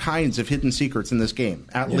 different kinds of hidden secrets in this game,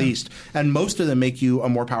 at least, and most of them make you a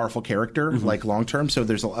more powerful character, like long term. So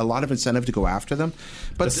there's a lot of incentive to go after them.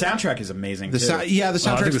 But the soundtrack is amazing. The soundtrack.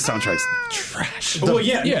 I think the soundtrack's trash.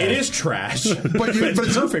 It is trash, but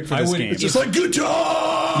it's perfect for this game. It's just like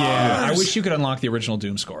guitar. Yeah, I wish you could unlock the original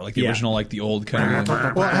Doom score, like the original, like the old kind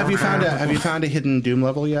of. Well, have you found a hidden Doom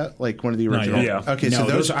level yet? Like one of the original? Yeah. Okay, no, so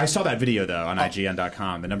those I saw that video though on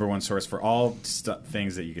IGN.com, the #1 source for all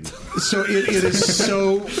things that you can. So it is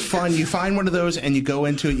so fun. You find one of those and you go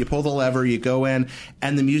into it. You pull the lever. You go in,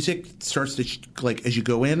 and the music starts to like as you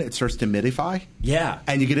go in, it starts to midify. Yeah.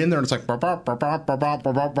 And you get in there and it's like,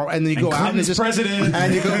 and then you go out and it's just president,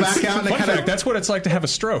 and you go back out and it kind of that's what it's like to have a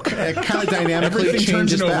stroke. It kind of dynamically Everything turns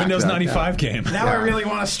changes into a back, Windows though. 95 game. Now I really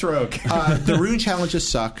want a stroke. The rune challenges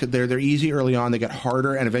suck. They're easy early on. They get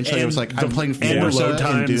harder, and eventually it was like I'm playing Forza load and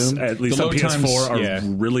times, Doom. at least The on load PS4, times, are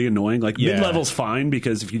really annoying. Like mid level's fine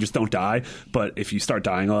because if you just don't die, but if you start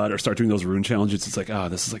dying a lot or start doing those rune challenges, it's like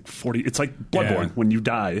this is like 40. It's like Bloodborne when you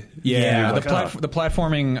die. Yeah, like, the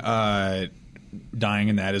platforming. Dying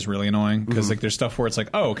in that is really annoying because like there's stuff where it's like,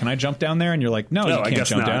 oh, can I jump down there? And you're like, no, you can't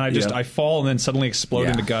jump down. I fall and then suddenly explode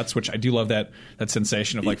into guts, which I do love that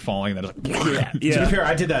sensation of like falling. That is like, To be fair,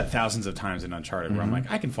 I did that thousands of times in Uncharted, where I'm like,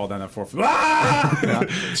 I can fall down that 4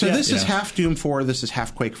 foot. So this is half Doom 4. This is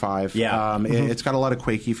half Quake 5. Yeah. It's got a lot of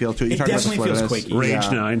Quakey feel to it. You It talked about the definitely feels slowness. Quakey.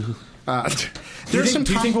 Rage 9.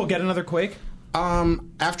 Do you think we'll get another Quake?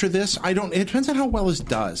 After this, I don't. It depends on how well it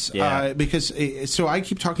does. Yeah. Because so I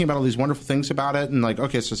keep talking about all these wonderful things about it, and like,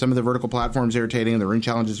 okay, so some of the vertical platforms irritating, and the rune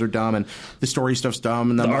challenges are dumb, and the story stuff's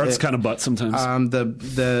dumb, and The art's kind of butt sometimes.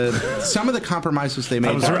 Some of the compromises they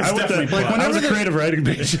made. I was a creative writing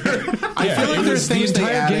major. I feel like there's things the they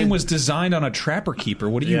entire added. game was designed on a trapper keeper.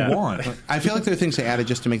 What do you want? I feel like there are things they added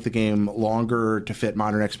just to make the game longer to fit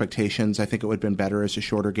modern expectations. I think it would have been better as a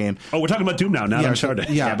shorter game. Oh, we're talking about Doom now, not Uncharted.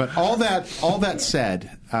 Yeah, but all that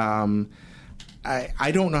said,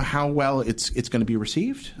 I don't know how well it's going to be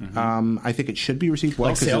received. I think it should be received well.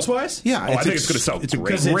 Like sales-wise? Yeah. I think it's going to sell It's a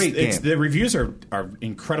great. great game. The reviews are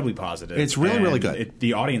incredibly positive. It's really, and really good.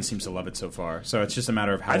 The audience seems to love it so far. So it's just a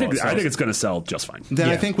matter of how I think well it sells. it's going to sell just fine. Then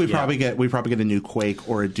I think we probably get a new Quake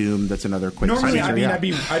or a Doom that's another Quake. Normally,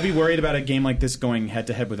 series. I'd be worried about a game like this going head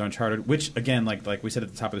to head with Uncharted, which again, like we said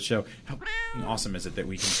at the top of the show, how awesome is it that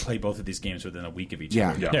we can play both of these games within a week of each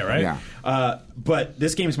other? Yeah, right? Yeah. But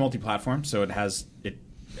this game is multi-platform, so it has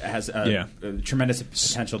a tremendous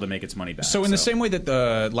potential to make its money back. So in the same way that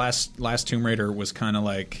the last Tomb Raider was kind of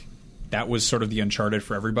like that was sort of the Uncharted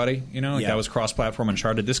for everybody, that was cross-platform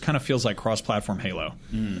Uncharted. This kind of feels like cross-platform Halo.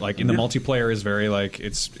 Like in the multiplayer is very like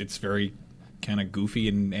it's very kind of goofy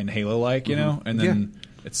and Halo-like, and then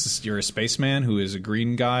it's just, you're a spaceman who is a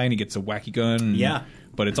green guy and he gets a wacky gun.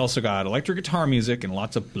 But it's also got electric guitar music and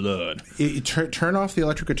lots of blood. Turn off the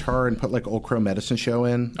electric guitar and put like Old Crow Medicine Show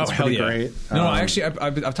in. It's hell pretty yeah! Great. No, actually,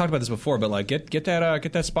 I've talked about this before, but like get that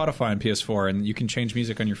Spotify on PS4, and you can change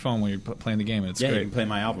music on your phone when you're playing the game, and it's great. you can play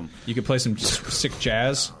my album. You can play some sick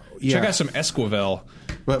jazz. Yeah. Check out some Esquivel.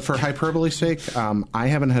 But for hyperbole's sake, I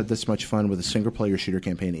haven't had this much fun with a single-player shooter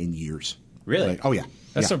campaign in years. Really? Oh yeah.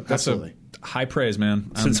 That's absolutely. a high praise,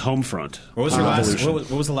 man. Since Homefront. What was your last?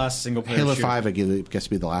 What was the last single player? Halo shooter? 5, I guess, would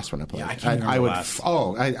be the last one I played. Yeah, I can't remember the last.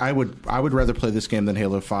 I would rather play this game than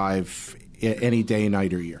Halo 5 any day,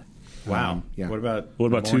 night, or year. Wow. Yeah. What about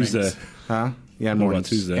mornings? Tuesday? Huh? Yeah, What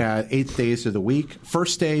mornings. about Tuesday? 8 days of the week.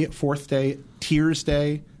 First day, fourth day, Tears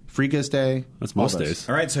Day, Friga's Day. That's all most those. days.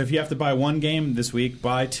 All right, so if you have to buy one game this week,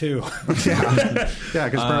 buy two. Yeah,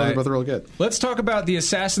 because apparently they're both real good. Let's talk about the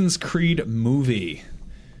Assassin's Creed movie.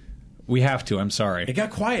 We have to. I'm sorry. It got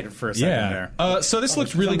quiet for a second there. So this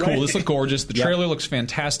looked really cool. This looked gorgeous. The trailer looks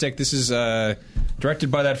fantastic. This is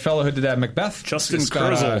directed by that fellow who did that Macbeth. Justin It's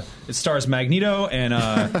got, Kurzel. it stars Magneto and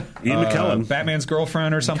Ian McKellen. Batman's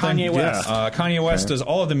girlfriend or something. Kanye West. Kanye West does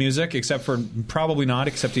all of the music, except for probably not,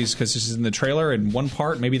 except because this is in the trailer in one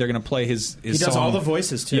part. Maybe they're going to play his He does song. all the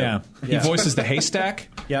voices, too. Yeah. He voices the haystack.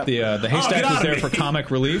 Yep. The haystack get was out there of for me.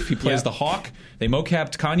 comic relief. He plays the hawk. They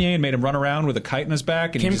mocapped Kanye and made him run around with a kite in his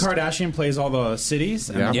back. And Kim he just, Kardashian plays all the cities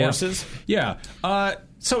and the Yeah. horses. Yeah.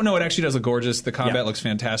 So no, it actually does look gorgeous. The combat Yeah. looks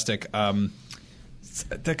fantastic.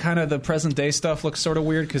 The kind of the present day stuff looks sort of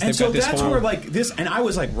weird because And they've so got this that's whole. where like this, and I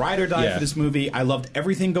was like ride or die Yeah. for this movie. I loved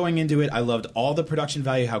everything going into it. I loved all the production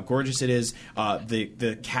value, how gorgeous it is.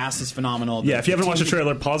 The cast is phenomenal. Yeah, if you haven't watched the team-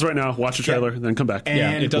 trailer, pause right now, watch the trailer, then come back. And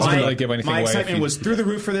Yeah, it doesn't really give anything my away if excitement you- was through the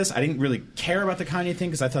roof for this. I didn't really care about the Kanye thing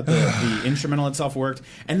because I thought the instrumental itself worked.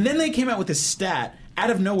 And then they came out with this stat out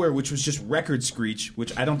of nowhere, which was just record screech,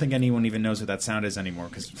 which I don't think anyone even knows what that sound is anymore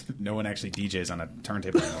because no one actually DJs on a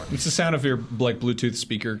turntable anymore. It's the sound of your like Bluetooth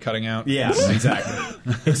speaker cutting out. Yeah,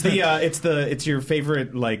 exactly. It's your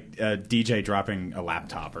favorite like DJ dropping a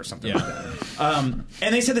laptop or something like that.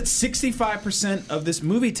 And they said that 65% of this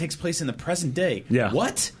movie takes place in the present day. Yeah.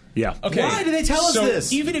 What? Yeah. Okay. Why did they tell us So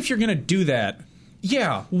this? Even if you're going to do that,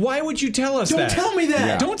 yeah, why would you tell us Don't that? tell me that.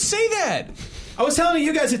 Yeah. Don't say that. I was telling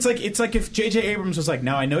you guys, it's like if J.J. Abrams was like,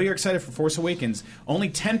 now I know you're excited for Force Awakens, only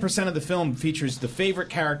 10% of the film features the favorite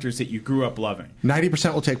characters that you grew up loving.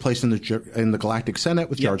 90% will take place in the Galactic Senate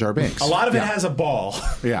with Jar Jar Binks. A lot of it has a ball.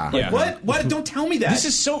 Yeah. Like, Yeah. what? What? Don't tell me that. This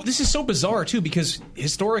is so bizarre too because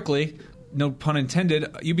historically, no pun intended,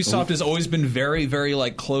 Ubisoft has always been very, very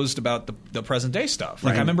like closed about the present day stuff.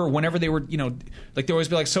 Like I remember whenever they were, like they always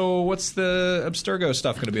be like, so what's the Abstergo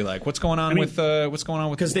stuff going to be like? What's going on with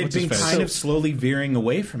because they've what's his been face? kind of slowly veering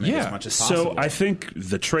away from it Yeah. as much as possible. So I think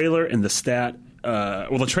the trailer and the stat.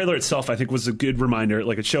 The trailer itself, I think, was a good reminder.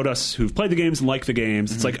 Like, it showed us who've played the games and like the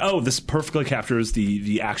games. It's like, oh, this perfectly captures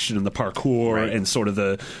the action and the parkour and sort of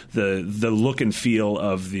the look and feel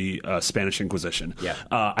of the Spanish Inquisition. Yeah.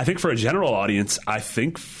 I think for a general audience, I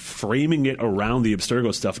think framing it around the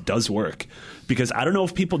Abstergo stuff does work. Because I don't know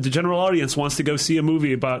if the general audience wants to go see a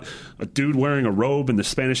movie about a dude wearing a robe in the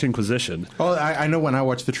Spanish Inquisition. Well, I know when I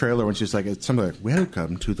watched the trailer when she's like, it's something like,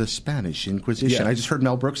 welcome to the Spanish Inquisition. Yeah. I just heard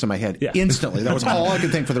Mel Brooks in my head Yeah. instantly. That was all I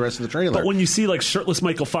could think for the rest of the trailer. But when you see like shirtless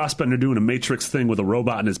Michael Fassbender doing a Matrix thing with a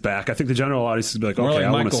robot in his back, I think the general audience is be like, More okay, like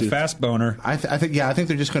I want to Michael see. Fassboner. I think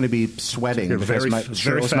they're just going to be sweating They're because very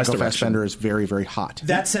shirtless fast Michael direction. Fassbender is very, very hot.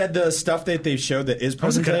 that said, the stuff that they've showed that is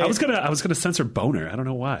present day. I was gonna censor boner. I don't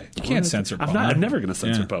know why. You can't censor boner. I'm never gonna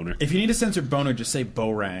censor boner. If you need to censor boner, just say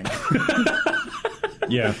Bo-Rang.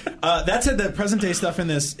 Yeah. That said, the present day stuff in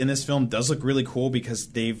this film does look really cool because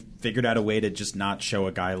they've figured out a way to just not show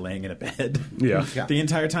a guy laying in a bed. Yeah. The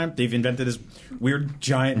entire time. They've invented this weird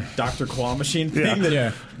giant Dr. Claw machine thing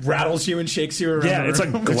that rattles you and shakes you around. Yeah, the it's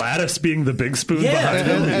like room. Gladys being the big spoon Yeah. behind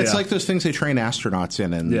him. It's like those things they train astronauts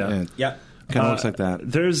in. And Yeah. kind of looks like that.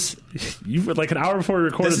 There's you like an hour before we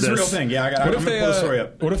recorded This is a real thing. Yeah, I'm going to pull the story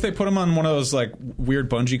up. What if they put him on one of those like weird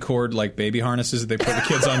bungee cord like baby harnesses that they put the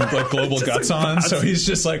kids on like global guts on? So he's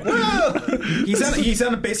just like, whoa! He's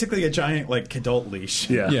on basically a giant like adult leash.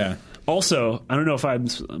 Yeah. Also, I don't know if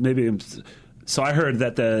so I heard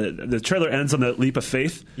that the trailer ends on the leap of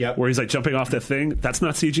faith, where he's like jumping off that thing. That's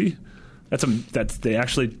not CG. That's they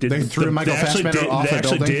actually did. They threw Michael Fassbender off They a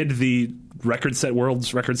actually building? did the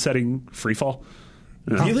world's record-setting free fall.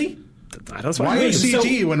 Really? That's what Why I heard. use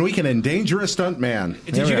CG when we can endanger a stuntman?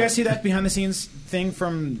 Did you guys see that behind the scenes thing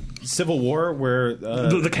from Civil War where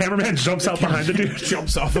the cameraman jumps out behind the dude,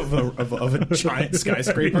 jumps off of a giant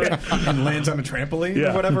skyscraper and lands on a trampoline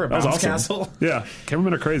or whatever, a that was bounce awesome. castle? Yeah,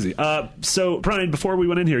 cameramen are crazy. So, Brian, before we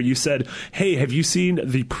went in here, you said, hey, have you seen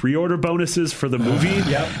the pre-order bonuses for the movie?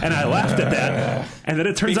 Yep. And I laughed at that. And then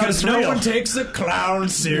it turns out Because it's no real. one takes a clown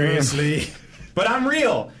seriously. But I'm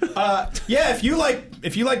real. If you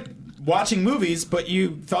like watching movies, but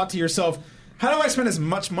you thought to yourself, how do I spend as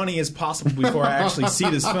much money as possible before I actually see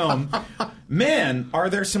this film? Man, are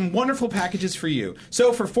there some wonderful packages for you.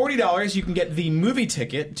 So for $40, you can get the movie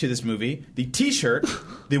ticket to this movie, the T-shirt,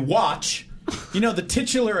 the watch, the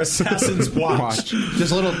titular assassin's watch.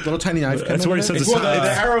 Just a little tiny knife. That's where he says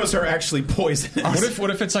The arrows are actually poisonous. What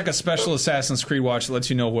if it's like a special Assassin's Creed watch that lets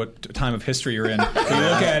you know what time of history you're in? You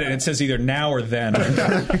look at it and it says either now or then.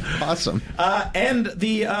 Awesome. And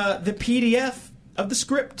the PDF of the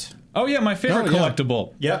script. Oh yeah, my favorite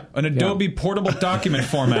collectible. Yep. An Adobe portable document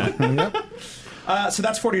format. So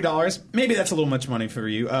that's $40. Maybe that's a little much money for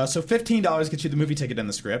you. So $15 gets you the movie ticket and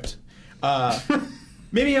the script.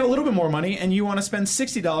 Maybe you have a little bit more money and you want to spend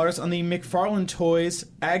 $60 on the McFarlane Toys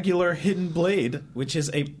Aguilar Hidden Blade, which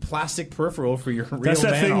is a plastic peripheral for your real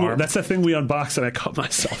arm. That's the thing we unboxed and I cut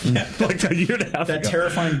myself like a year and a half ago. That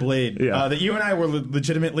terrifying blade that you and I were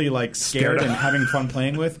legitimately like scared and having fun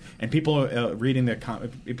playing with, and people reading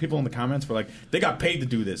people in the comments were like, they got paid to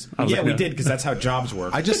do this. Yeah, we did because that's how jobs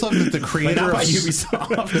work. I just love that the creator not by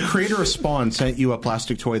Ubisoft. The creator of Spawn sent you a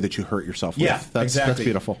plastic toy that you hurt yourself with. Yeah, exactly. That's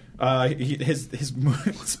beautiful. His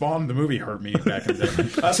Spawn the movie hurt me back in the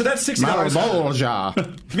day. So that's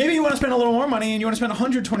 $60. Maybe you want to spend a little more money and you want to spend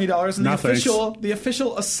 $120 in the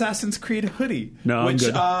official Assassin's Creed hoodie, which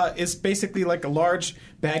is basically like a large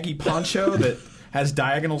baggy poncho that has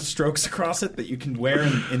diagonal strokes across it that you can wear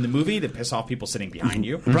in the movie to piss off people sitting behind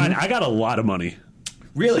you. Brian, I got a lot of money.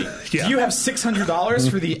 Really? Yeah. Do you have $600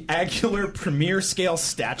 for the Aguilar Premier Scale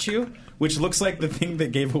statue, which looks like the thing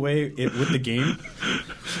that gave away it with the game?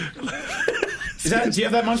 Do you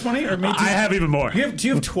have that much money? Or maybe I have even more. Do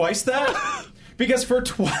you have twice that? Because for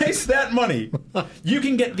twice that money, you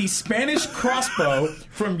can get the Spanish crossbow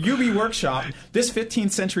from Ubi Workshop. This 15th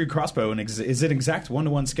century crossbow is an exact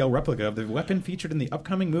 1-to-1 scale replica of the weapon featured in the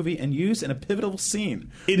upcoming movie and used in a pivotal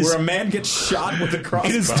scene where a man gets shot with a crossbow.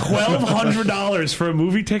 It is $1,200 for a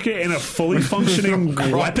movie ticket and a fully functioning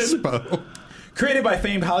weapon. Created by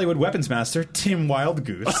famed Hollywood weapons master Tim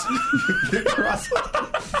Wildgoose.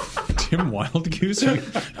 Tim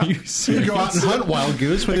Wildgoose? Are you serious? You go out and hunt wild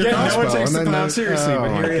goose with your crossbow. No one takes the clown seriously,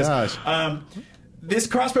 but here he is. Gosh. This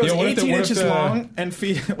crossbow is 18 inches long and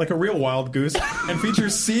like a real wild goose, and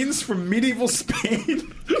features scenes from medieval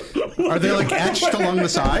Spain. Are they like etched along the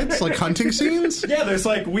sides, like hunting scenes? Yeah, there's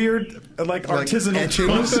like weird, like artisanal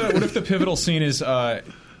etchings. What if the pivotal scene is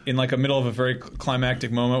in like a middle of a very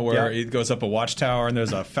climactic moment where it goes up a watchtower and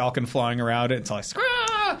there's a falcon flying around it? It's like,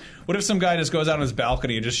 Scrah! What if some guy just goes out on his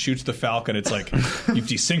balcony and just shoots the falcon? It's like, you've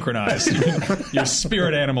desynchronized. Your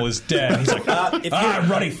spirit animal is dead. He's like,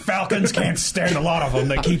 ruddy falcons can't stand a lot of them.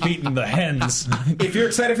 They keep eating the hens. If you're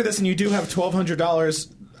excited for this and you do have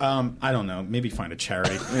 $1,200, I don't know, maybe find a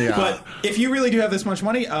charity. But if you really do have this much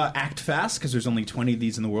money, act fast, because there's only 20 of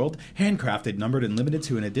these in the world. Handcrafted, numbered, and limited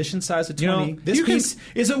to an edition size of 20. This piece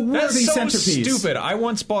is a worthy centerpiece. That's stupid. I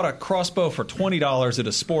once bought a crossbow for $20 at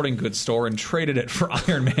a sporting goods store and traded it for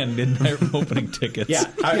Iron Man midnight opening tickets.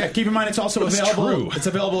 Yeah, keep in mind it's also available. It's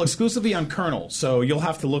available exclusively on Kernel, so you'll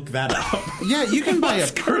have to look that up. Yeah, you can buy a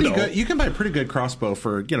pretty good crossbow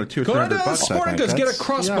for $200 or $300. Sporting goods, get a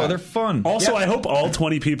crossbow. They're fun. Also, I hope all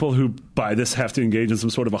 20 people who buy this have to engage in some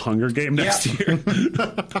sort of a Hunger Game next year.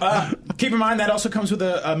 Keep in mind that also comes with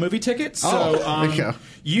a movie ticket. So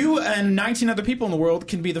you and 19 other people in the world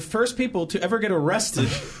can be the first people to ever get arrested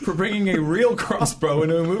for bringing a real crossbow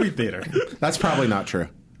into a movie theater. That's probably not true.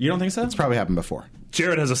 You don't think so? It's probably happened before.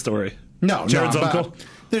 Jared has a story. Jared's uncle.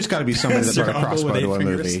 There's got to be somebody that brought a crossbow to a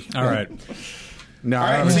movie. All right. No, all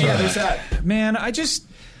right. So there's that. Man,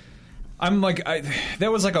 I'm like,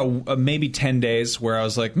 that was like a maybe 10 days where I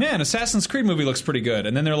was like, man, Assassin's Creed movie looks pretty good.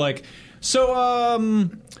 And then they're like, so,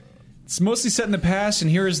 it's mostly set in the past, and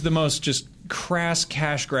here is the most just crass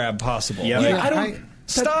cash grab possible. Yeah,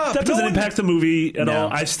 Stop. That doesn't impact the movie at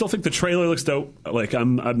all. I still think the trailer looks dope. Like,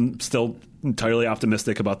 I'm still entirely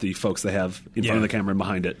optimistic about the folks they have in front of the camera and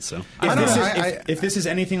behind it. So if this is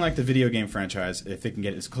anything like the video game franchise, if they can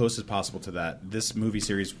get as close as possible to that, this movie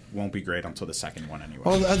series won't be great until the second one anyway.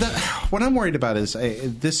 Well, what I'm worried about is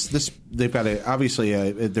this. They've got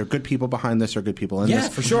obviously they're good people behind this. They're good people in this. Yeah,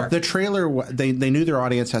 for sure. The trailer, they knew their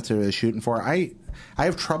audience had to shooting for. I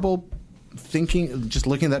have trouble thinking, just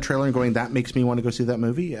looking at that trailer and going, that makes me want to go see that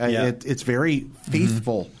movie. It's very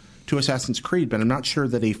faithful to Assassin's Creed, but I'm not sure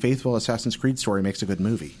that a faithful Assassin's Creed story makes a good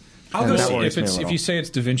movie. I'll go see if you say it's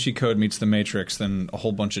Da Vinci Code meets The Matrix, then a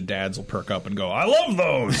whole bunch of dads will perk up and go, I love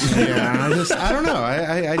those. I don't know.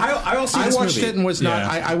 I watched it and was not.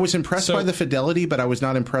 I was impressed by the fidelity, but I was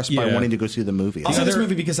not impressed by wanting to go see the movie. I'll see this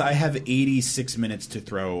movie because I have 86 minutes to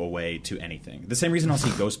throw away to anything. The same reason I'll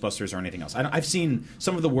see Ghostbusters or anything else. I've seen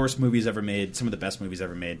some of the worst movies ever made, some of the best movies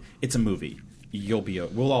ever made. It's a movie.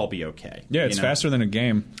 we'll all be okay. Yeah, it's faster than a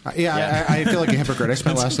game. I feel like a hypocrite. I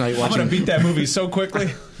spent last night watching. I'm going to beat that movie so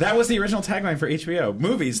quickly. That was the original tagline for HBO.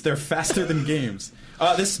 Movies, they're faster than games.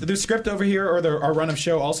 The script over here, or our run of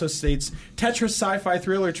show, also states Tetris sci-fi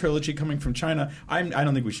thriller trilogy coming from China. I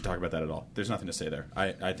don't think we should talk about that at all. There's nothing to say there.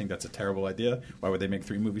 I think that's a terrible idea. Why would they make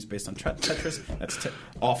 3 movies based on Tetris? That's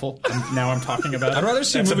awful. And now I'm talking about it. I'd rather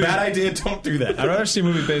see that's a movie. A bad idea. Don't do that. I'd rather see a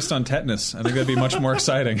movie based on tetanus. I think that'd be much more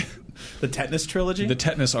exciting. The tetanus trilogy? The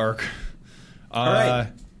tetanus arc. All right.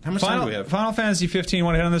 How much time do we have? Final Fantasy 15.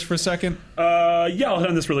 Want to hit on this for a second? Yeah, I'll hit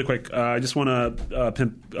on this really quick. I just want to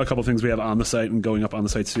pimp a couple things we have on the site and going up on the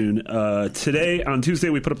site soon. Today, on Tuesday,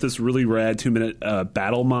 we put up this really rad 2-minute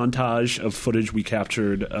battle montage of footage we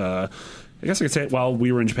captured. I guess I could say it while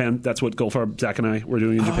we were in Japan. That's what Goldfarb, Zach, and I were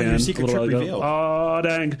doing in Japan. Your secret trip reveal. Oh,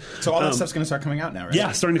 dang. So all that stuff's going to start coming out now, right?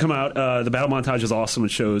 Yeah, starting to come out. The battle montage is awesome. It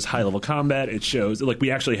shows high-level combat. It shows, like, we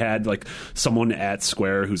actually had, like, someone at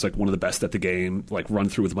Square who's, like, one of the best at the game, like, run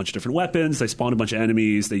through with a bunch of different weapons. They spawned a bunch of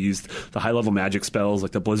enemies. They used the high-level magic spells.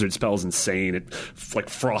 Like, the Blizzard spell is insane. It, like,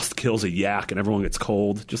 frost kills a yak and everyone gets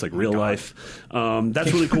cold, just like real life.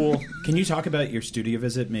 That's really cool. Can you talk about your studio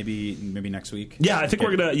visit maybe next week? Yeah, I think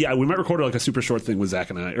we're going to, we might record, like, a super short thing with Zach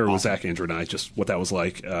and I, or with Zach, Andrew, and I, just what that was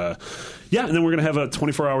like. And then we're going to have a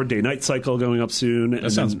 24-hour day-night cycle going up soon.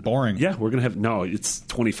 That sounds boring. Yeah, we're going to have, it's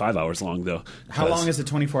 25 hours long, though. How long is the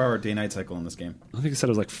 24-hour day-night cycle in this game? I think it said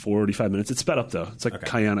it was like 45 minutes. It's sped up, though. It's like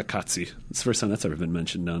Kayana Katsi. It's the first time that's ever been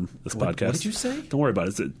mentioned on this podcast. What did you say? Don't worry about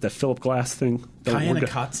it. Is it that Philip Glass thing? Kayana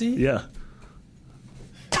Katsi? Yeah.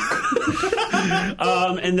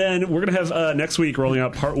 And then we're going to have next week rolling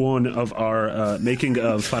out part 1 of our making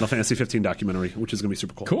of Final Fantasy 15 documentary, which is going to be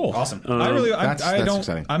super cool. Cool. Awesome. That's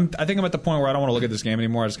exciting. I think I'm at the point where I don't want to look at this game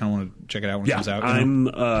anymore. I just kind of want to check it out when it comes out.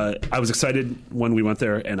 I was excited when we went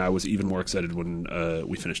there, and I was even more excited when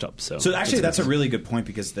we finished up. So actually, that's a really good point,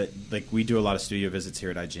 because we do a lot of studio visits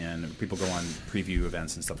here at IGN. People go on preview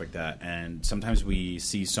events and stuff like that, and sometimes we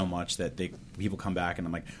see so much that people come back, and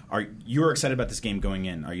I'm like, you were excited about this game going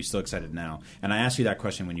in. Are you still excited now? And I asked you that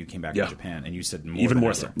question when you came back from Japan, and you said even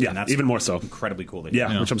more so. Yeah, that's even more so. Incredibly cool. Which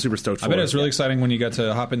I'm super stoked for. I bet it's really exciting when you got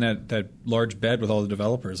to hop in that large bed with all the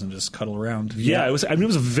developers and just cuddle around. Yeah, it was. I mean,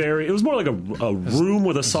 it was more like a room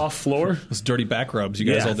with a soft floor. Those dirty back rubs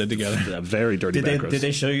you guys all did together. Yeah, very dirty back rubs. Did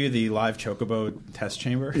they show you the live Chocobo test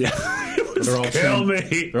chamber? Yeah, they're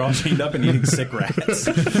all chained up and eating sick rats.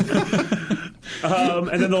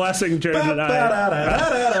 And then the last thing,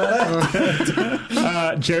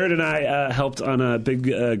 Jared and I helped on a big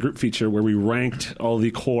group feature where we ranked all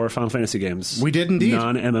the core Final Fantasy games. We did indeed.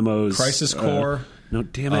 Non-MMOs. Crisis Core. No,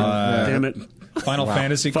 damn it. Final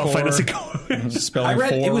Fantasy Core. Spelling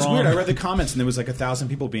it was wrong. weird. I read the comments, and there was like 1,000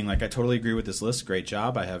 people being like, I totally agree with this list. Great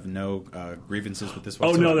job. I have no grievances with this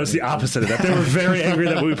whatsoever. Oh, no, that's the opposite of that. They were very angry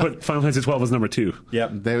that we put Final Fantasy 12 as number 2.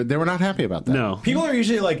 Yep. They were not happy about that. No. People are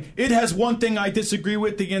usually like, it has one thing I disagree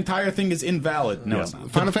with. The entire thing is invalid. No, it's not.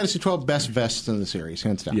 Final Fantasy 12, best vest in the series,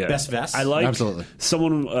 hands down. Yeah. Best vest? I like. Absolutely.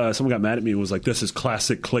 Someone got mad at me and was like, this is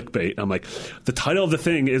classic clickbait. I'm like, the title of the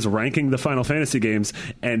thing is ranking the Final Fantasy games,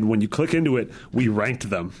 and when you click into it, we ranked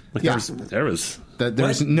them. Like there was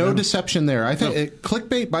there's no deception there. I think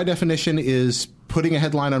clickbait by definition is putting a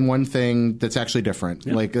headline on one thing that's actually different.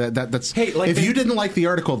 Yeah. Like that's if you didn't like the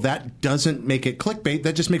article, that doesn't make it clickbait.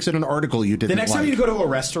 That just makes it an article you didn't like. The next time you go to a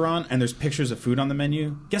restaurant and there's pictures of food on the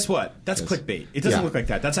menu, guess what? That's clickbait. It doesn't look like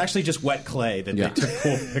that. That's actually just wet clay that they took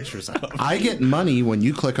cool pictures of. I get money when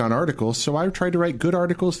you click on articles, so I try to write good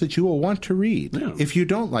articles that you will want to read. Yeah. If you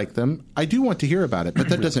don't like them, I do want to hear about it, but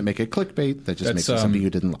that doesn't make it clickbait. That just makes it something you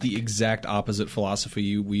didn't like. The exact opposite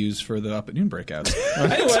philosophy we use for the Up at Noon breakouts.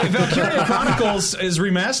 Anyway, Valkyria Chronicles is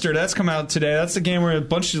remastered. That's come out today. That's the game where a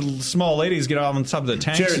bunch of small ladies get out on top of the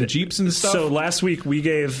tanks and jeeps and stuff. So last week we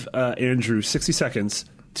gave Andrew 60 seconds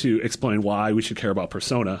to explain why we should care about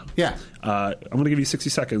Persona. Yeah. I'm going to give you 60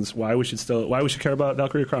 seconds why we should care about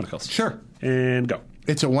Valkyria Chronicles. Sure. And go.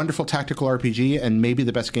 It's a wonderful tactical RPG and maybe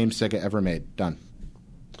the best game Sega ever made. Done.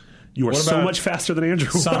 You are so much faster than Andrew.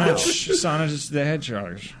 Sonic the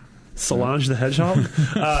Hedgehog. Solange the Hedgehog?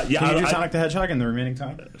 Can you do Sonic the Hedgehog in the remaining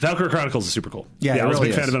time? Valkyria Chronicles is super cool. Yeah, I was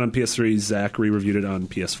really a big fan of it on PS3. Zach re-reviewed it on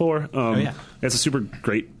PS4. It's a super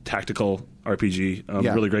great tactical RPG.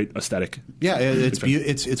 Really great aesthetic. Yeah,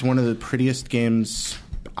 it's one of the prettiest games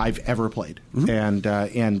I've ever played, and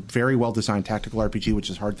very well designed tactical RPG, which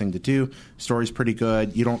is a hard thing to do. Story's pretty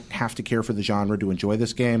good. You don't have to care for the genre to enjoy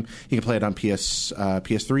this game. You can play it on PS3,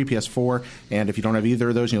 PS4, and if you don't have either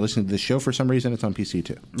of those and you're listening to this show for some reason, it's on PC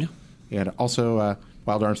too. Yeah. And also,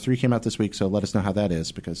 Wild Arms 3 came out this week, so let us know how that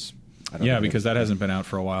is, because because that hasn't been out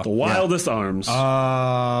for a while. The Wildest Arms.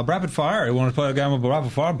 Rapid Fire. You want to play a game of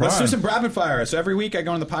Rapid Fire? Let's do some Rapid Fire. So every week I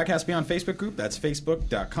go on the Podcast Beyond Facebook group. That's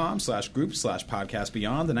facebook.com/group/Podcast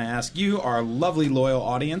Beyond. And I ask you, our lovely loyal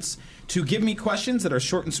audience, to give me questions that are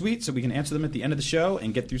short and sweet so we can answer them at the end of the show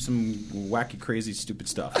and get through some wacky, crazy, stupid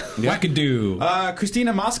stuff. Wackadoo.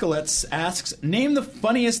 Christina Moskalets asks, name the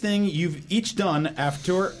funniest thing you've each done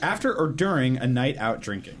after or during a night out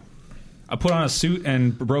drinking. I put on a suit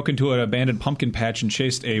and broke into an abandoned pumpkin patch and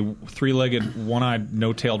chased a three-legged, one-eyed,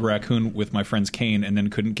 no-tailed raccoon with my friend's cane and then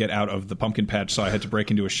couldn't get out of the pumpkin patch, so I had to break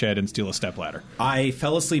into a shed and steal a stepladder. I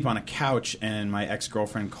fell asleep on a couch, and my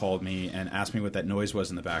ex-girlfriend called me and asked me what that noise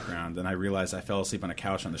was in the background, and I realized I fell asleep on a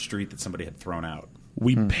couch on the street that somebody had thrown out.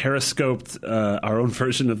 We periscoped our own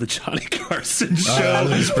version of the Johnny Carson show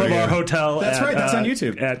from our hotel. That's right. That's on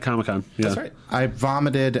YouTube. At Comic-Con. Yeah. That's right. I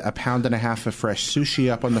vomited 1.5 pounds of fresh sushi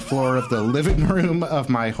up on the floor of the living room of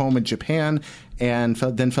my home in Japan and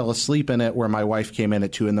then fell asleep in it, where my wife came in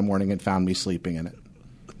at 2 a.m. and found me sleeping in it.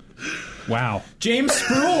 Wow. James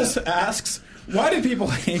Sprules asks, why do people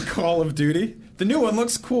hate Call of Duty? The new one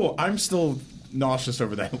looks cool. I'm still nauseous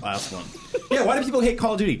over that last one. Yeah, why do people hate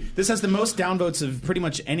Call of Duty? This has the most downvotes of pretty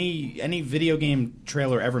much any video game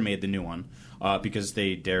trailer ever made, the new one, because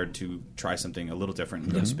they dared to try something a little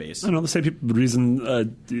different in space. I don't know, the same reason a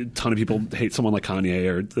ton of people hate someone like Kanye,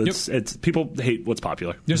 or it's people hate what's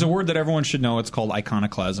popular. There's a word that everyone should know. It's called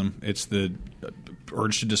iconoclasm. It's the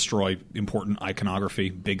urge to destroy important iconography,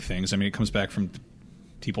 big things. I mean, it comes back from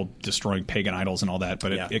people destroying pagan idols and all that,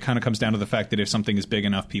 but it kind of comes down to the fact that if something is big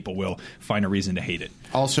enough, people will find a reason to hate it.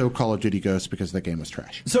 Also, Call of Duty Ghosts, because that game was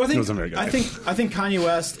trash. So I think Kanye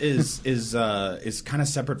West is kind of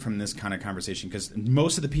separate from this kind of conversation, because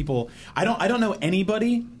most of the people, I don't know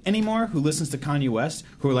anybody anymore who listens to Kanye West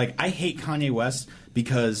who are like, I hate Kanye West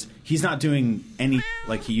because he's not doing any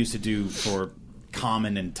like he used to do for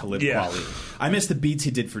Common and Talib Kweli. I miss the beats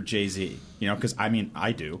he did for Jay-Z, because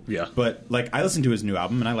I do. Yeah. But I listened to his new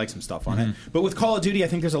album and I like some stuff on it. But with Call of Duty, I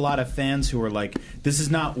think there's a lot of fans who are like, this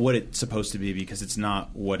is not what it's supposed to be because it's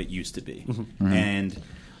not what it used to be. And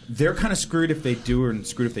they're kind of screwed if they do and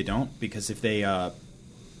screwed if they don't, because if they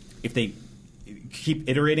keep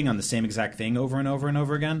iterating on the same exact thing over and over and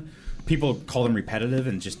over again, people call them repetitive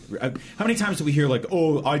and just... how many times do we hear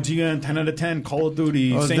IGN 10 out of 10, Call of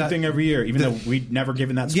Duty, same thing every year, even though we'd never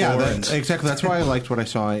given that score? Yeah, exactly. That's why I liked what I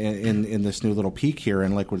saw in this new little peek here,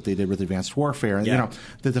 and like what they did with Advanced Warfare. And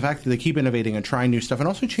the fact that they keep innovating and trying new stuff and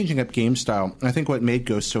also changing up game style. I think what made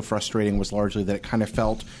Ghost so frustrating was largely that it kind of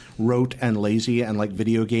felt rote and lazy and like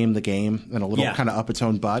video game the game and a little kind of up its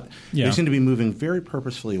own butt. They seem to be moving very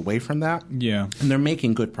purposefully away from that. Yeah. And they're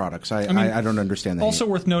making good products. I don't understand that. Also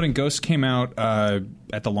worth noting, Ghost came out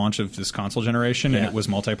at the launch of this console generation, and it was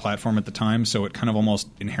multi-platform at the time, so it kind of almost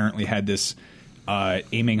inherently had this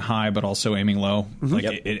aiming high but also aiming low.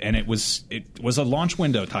 It was a launch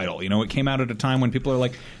window title. It came out at a time when people are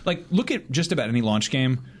like look at just about any launch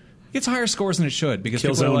game. It gets higher scores than it should because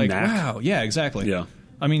people are like, wow, yeah, exactly. Yeah.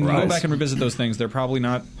 I mean, you go back and revisit those things, they probably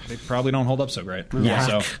don't hold up so great.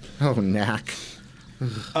 Knack. Oh, knack.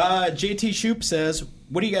 JT Shoop says,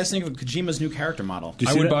 what do you guys think of Kojima's new character model?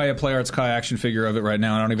 I would buy a Play Arts Kai action figure of it right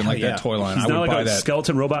now. I don't even like that toy line. He's I would buy a that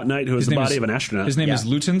skeleton robot knight who has the body of an astronaut. His name is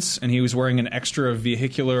Lutens, and he was wearing an extra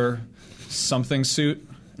vehicular something suit,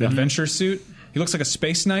 adventure suit. He looks like a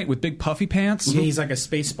space knight with big puffy pants. Yeah, he's like a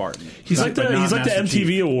space Spartan. He's like the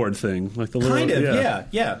MTV award thing, like the little, kind of.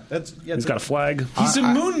 Yeah. He's got a flag. He's a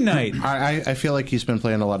Moon Knight. I feel like he's been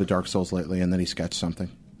playing a lot of Dark Souls lately, and then he sketched something.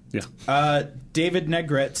 Yeah. David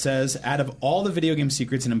Negret says, out of all the video game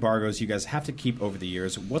secrets and embargoes you guys have to keep over the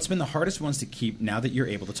years, what's been the hardest ones to keep now that you're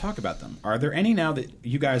able to talk about them? Are there any now that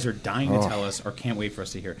you guys are dying to tell us or can't wait for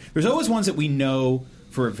us to hear? There's always ones that we know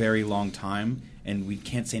for a very long time and we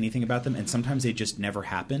can't say anything about them, and sometimes they just never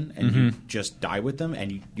happen and you just die with them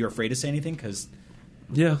and you're afraid to say anything because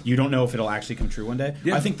you don't know if it'll actually come true one day.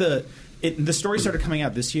 I think the story started coming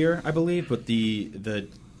out this year, I believe, with the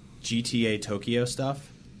GTA Tokyo stuff.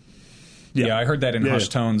 Yeah, I heard that in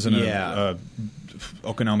hushed tones in a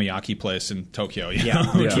okonomiyaki place in Tokyo.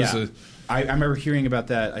 I remember hearing about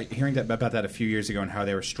that a few years ago and how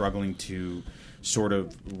they were struggling to sort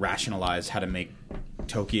of rationalize how to make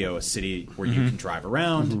Tokyo a city where you can drive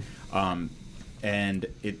around. And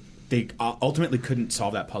they ultimately couldn't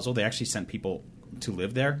solve that puzzle. They actually sent people to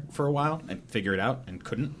live there for a while and figure it out and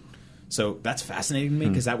couldn't. So that's fascinating to me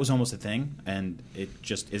because that was almost a thing, and it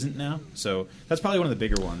just isn't now. So that's probably one of the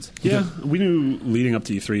bigger ones. Yeah, we knew leading up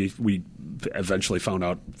to E3, we eventually found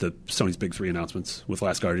out the Sony's big 3 announcements with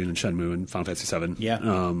Last Guardian and Shenmue and Final Fantasy VII. Yeah,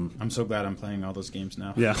 I'm so glad I'm playing all those games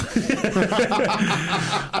now. Yeah,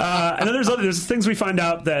 and then there's things we find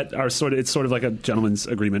out that are it's sort of like a gentleman's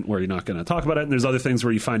agreement where you're not going to talk about it, and there's other things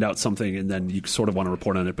where you find out something and then you sort of want to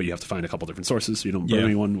report on it, but you have to find a couple different sources so you don't burn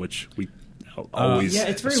anyone, which we always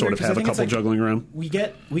it's very sort weird, of have a couple juggling around. We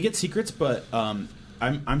get secrets, but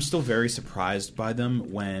I'm still very surprised by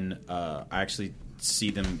them when I actually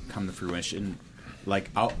see them come to fruition. Like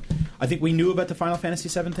I think we knew about the Final Fantasy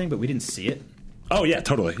VII thing, but we didn't see it. Oh yeah,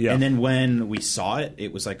 totally. Yeah. And then when we saw it,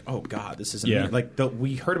 it was like, oh god, this is amazing. Like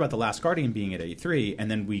we heard about the Last Guardian being at E3,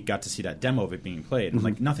 and then we got to see that demo of it being played. And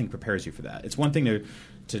like nothing prepares you for that. It's one thing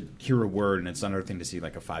to hear a word, and it's another thing to see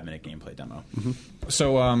like a 5-minute gameplay demo.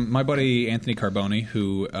 So my buddy Anthony Carboni,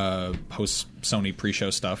 who hosts Sony pre-show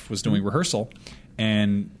stuff, was doing rehearsal,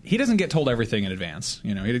 and he doesn't get told everything in advance.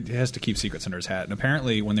 You know, he has to keep secrets under his hat. And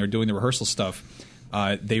apparently, when they were doing the rehearsal stuff,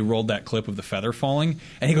 they rolled that clip of the feather falling,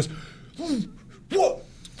 and he goes,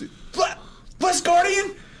 "What? Last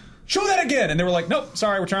Guardian? Show that again!" And they were like, "Nope,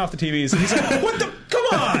 sorry, we're turning off the TVs." And he's like, "What the? Come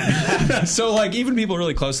on!" So like, even people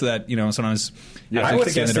really close to that, you know, sometimes. Yeah, I would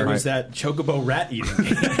have guessed it was that Chocobo rat eating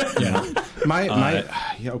game.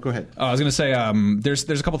 Go ahead. I was going to say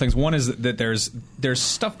there's a couple things. One is that there's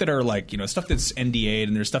stuff that are like, you know, stuff that's NDA'd,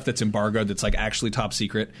 and there's stuff that's embargoed that's like actually top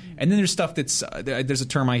secret, and then there's stuff that's there's a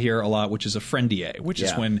term I hear a lot, which is a friendier, which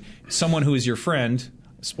is when someone who is your friend,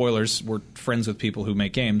 spoilers, we're friends with people who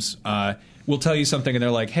make games, will tell you something, and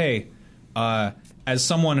they're like, hey, as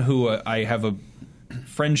someone who I have a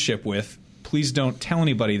friendship with, please don't tell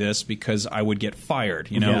anybody this because I would get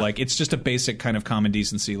fired. You know, like it's just a basic kind of common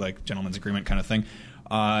decency, like gentleman's agreement kind of thing.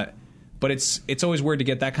 But it's always weird to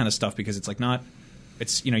get that kind of stuff because it's like not.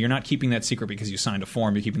 It's, you know, you're not keeping that secret because you signed a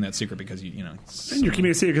form. You're keeping that secret because you know. And you're keeping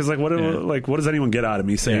it secret because what does anyone get out of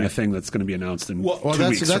me saying a thing that's going to be announced in 2 weeks that's from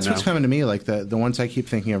what's now? coming to me. Like the ones I keep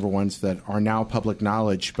thinking of are ones that are now public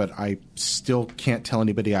knowledge, but I still can't tell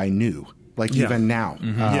anybody I knew. Like even now,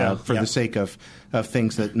 for the sake of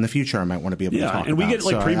things that in the future I might want to be able to talk about. And we get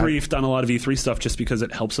like pre-briefed on a lot of E3 stuff just because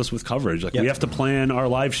it helps us with coverage. Like we have to plan our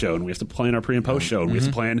live show, and we have to plan our pre and post show, and we have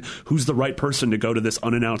to plan who's the right person to go to this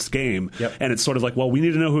unannounced game. And it's sort of like, well, we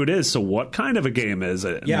need to know who it is. So what kind of a game is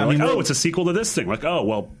it? And it's a sequel to this thing. Like, oh,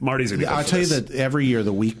 well, Marty's going to go I'll tell you that every year,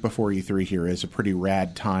 the week before E3 here is a pretty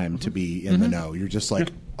rad time to be in the know. You're just like,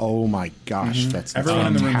 oh my gosh, that's everyone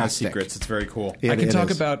in the room has fantastic. secrets. It's very cool. I can talk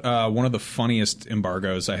about one of the funniest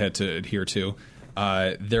embargoes I had to adhere to.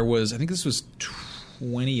 There was, I think this was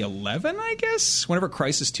 2011, I guess, whenever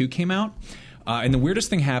Crysis 2 came out. And the weirdest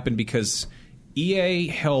thing happened because EA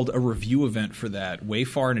held a review event for that way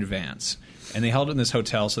far in advance. And they held it in this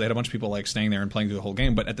hotel, so they had a bunch of people like staying there and playing through the whole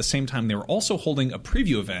game. But at the same time, they were also holding a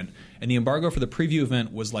preview event. And the embargo for the preview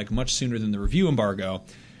event was like much sooner than the review embargo.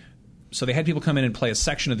 So they had people come in and play a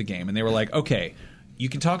section of the game. And they were like, okay, you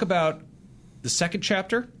can talk about the second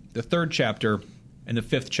chapter, the third chapter, and the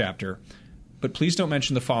fifth chapter, but please don't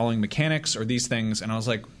mention the following mechanics or these things. And I was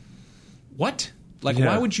like, what? Like,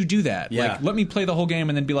 why would you do that? Yeah. Like, let me play the whole game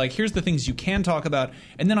and then be like, here's the things you can talk about.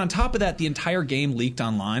 And then on top of that, the entire game leaked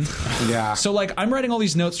online. Yeah. So, like, I'm writing all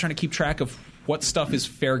these notes trying to keep track of what stuff is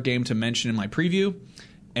fair game to mention in my preview.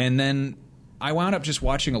 And then I wound up just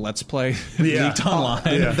watching a Let's Play leaked online.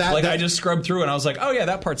 I just scrubbed through and I was like, oh, yeah,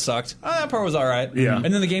 that part sucked. Oh, that part was all right. Yeah.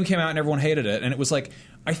 And then the game came out and everyone hated it. And it was like,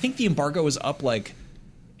 I think the embargo was up, like,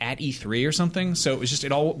 at E3 or something, so it was just,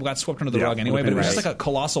 it all got swept under the rug anyway, but it was just like a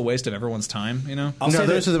colossal waste of everyone's time, you know?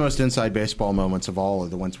 Those are the most inside baseball moments of all, are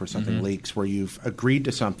the ones where something leaks, where you've agreed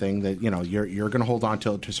to something that, you know, you're going to hold on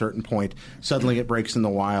to a certain point, suddenly it breaks in the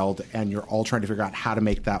wild, and you're all trying to figure out how to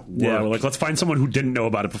make that work. Yeah, like, let's find someone who didn't know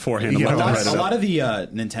about it beforehand. A lot of the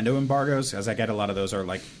Nintendo embargoes, as I get a lot of those, are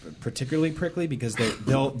like particularly prickly because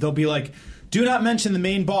they'll be like, do not mention the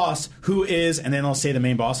main boss, who is, and then they'll say the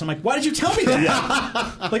main boss. I'm like, why did you tell me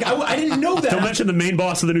that? Like, I didn't know that. Don't mention the main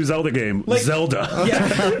boss of the new Zelda game, like, Zelda.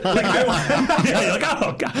 Yeah. You're like,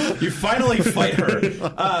 oh, God. You finally fight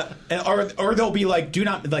her. Or they'll be like, do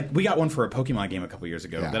not, like, we got one for a Pokemon game a couple years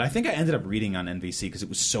ago that I think I ended up reading on NBC because it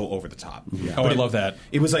was so over the top. Yeah. Oh, I love that.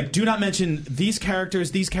 It was like, do not mention these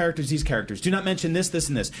characters, these characters, these characters. Do not mention this, this,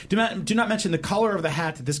 and this. Do not mention the color of the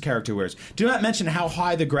hat that this character wears. Do not mention how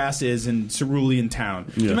high the grass is in Cerulean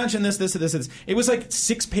Town. You mentioned this, this, and this. It was like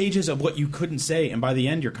 6 pages of what you couldn't say, and by the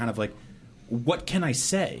end, you're kind of like, what can I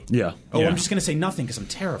say? Yeah. I'm just going to say nothing because I'm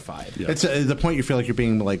terrified. Yeah. It's the point you feel like you're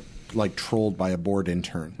being like trolled by a board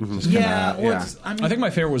intern. I think my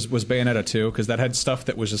favorite was Bayonetta 2, because that had stuff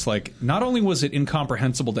that was just like, not only was it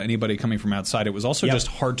incomprehensible to anybody coming from outside, it was also just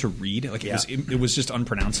hard to read. Like it was just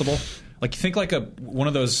unpronounceable. Like, think like one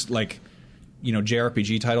of those, like,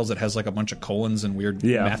 JRPG titles that has like a bunch of colons and weird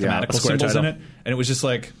mathematical Square symbols in title. it, and it was just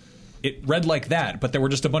like it read like that, but there were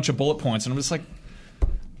just a bunch of bullet points, and I'm just like,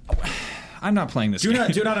 I'm not playing this. Do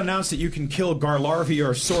not announce that you can kill Garlarvi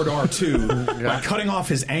or Sword R2 by cutting off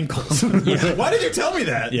his ankles. Why did you tell me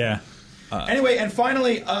that? Yeah. Anyway, and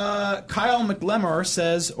finally, Kyle McLemore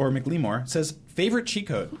says favorite cheat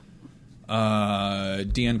code.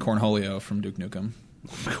 DN Cornholio from Duke Nukem.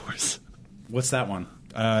 Of course. What's that one?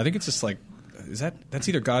 I think it's just like, that's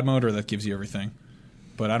either God mode or that gives you everything.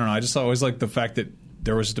 But I don't know. I just always like the fact that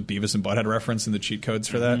there was just a Beavis and Butthead reference in the cheat codes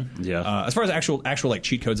for that. Yeah. As far as actual like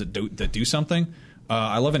cheat codes that do something,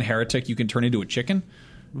 I love in Heretic you can turn into a chicken,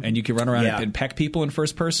 and you can run around and peck people in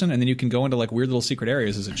first person, and then you can go into like weird little secret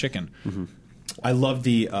areas as a chicken. I love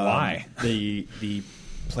the Why? the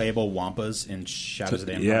playable Wampas in Shadows of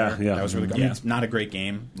the Empire. Yeah. That was really good. I mean, it's not a great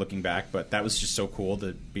game looking back, but that was just so cool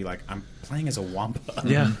to be like, I'm playing as a Wampa.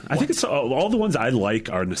 Yeah, I think it's all the ones I like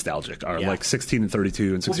are nostalgic. Are like 16 and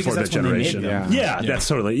 32 and 64 that generation. That's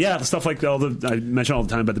totally the stuff like I mention all the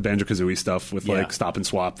time about the Banjo-Kazooie stuff with like stop and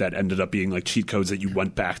swap that ended up being like cheat codes that you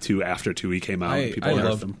went back to after 2E came out. I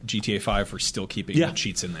love them. GTA 5 for still keeping the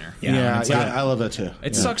cheats in there. I love that too.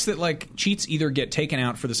 It sucks that like cheats either get taken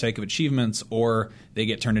out for the sake of achievements or they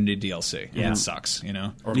get turned into DLC. Yeah, it sucks, or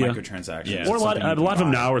microtransactions. Yeah. Or a lot of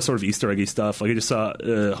them now are sort of Easter eggy stuff. Like I just saw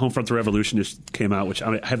Homefront: The Revolution just came out, which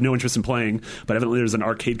I have no interest in playing, but evidently there's an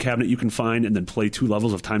arcade cabinet you can find and then play 2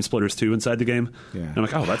 levels of Time Splitters 2 inside the game. Yeah. And I'm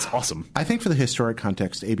like, oh, that's awesome. I think for the historic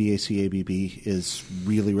context, ABAC ABB is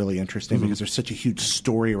really, really interesting because there's such a huge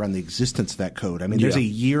story around the existence of that code. I mean, there's a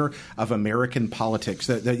year of American politics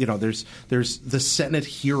that there's the Senate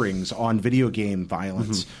hearings on video game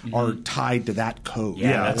violence are tied to that code.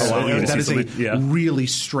 That is a really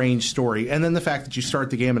strange story. And then the fact that you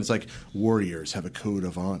start the game and it's like, warriors have a code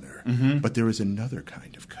of honor, but there is another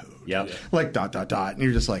kind of code. Like ... and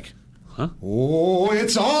you're just like, huh? Oh,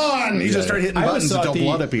 it's on! You just start hitting buttons until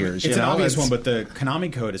blood appears. It's an obvious one, but the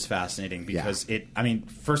Konami code is fascinating because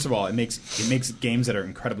first of all, it makes games that are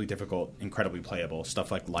incredibly difficult, incredibly playable.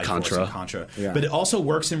 Stuff like Life Force and Contra. Yeah. But it also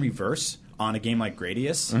works in reverse on a game like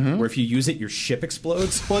Gradius, where if you use it, your ship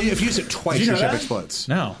explodes. Well, if you use it twice, your ship explodes.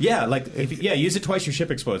 No. Yeah, use it twice, your ship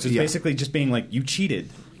explodes. It's basically just being like, you cheated.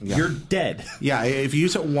 Yeah. You're dead. Yeah, if you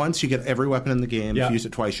use it once, you get every weapon in the game. If you use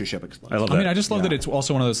it twice, your ship explodes. I love that. I mean, I just love that it's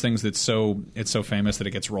also one of those things that's so famous that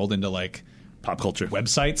it gets rolled into like pop culture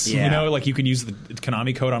websites. Like you can use the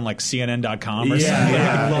Konami code on like CNN.com or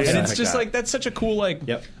something. And it's just like that's such a cool like.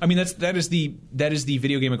 I mean, that is the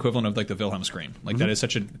video game equivalent of like the Wilhelm scream. Like that is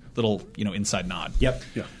such a little inside nod.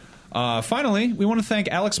 Finally, we want to thank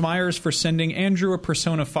Alex Myers for sending Andrew a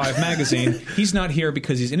Persona 5 magazine. He's not here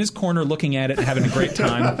because he's in his corner looking at it and having a great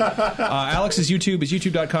time. Alex's YouTube is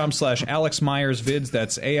youtube.com/AlexMyersVids.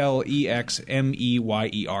 That's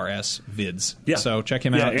AlexMeyers vids. Yeah. So check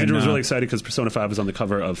him out. Andrew was really excited because Persona 5 was on the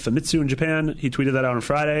cover of Famitsu in Japan. He tweeted that out on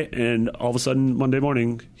Friday, and all of a sudden, Monday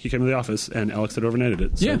morning, he came to the office, and Alex had overnighted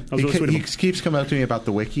it. So that was really sweet of him. He keeps coming up to me about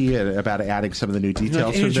the wiki and about adding some of the new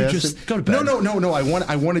details for Andrew, this. just go to bed. No. I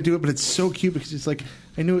want to do it, but it's so cute because it's like,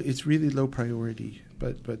 I know it's really low priority,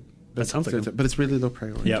 but that sounds like him. But it's really low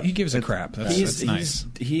priority. Yeah, he gives a crap. That's nice.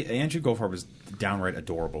 Andrew Goldfarb was downright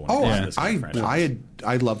adorable. I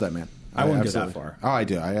love that man. I wouldn't go that far. Oh, I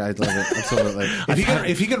do. I love it. Absolutely.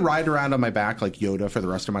 if he could ride around on my back like Yoda for the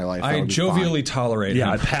rest of my life, I jovially tolerate him.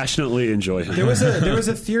 Yeah, I passionately enjoy him. There was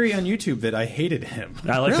a theory on YouTube that I hated him.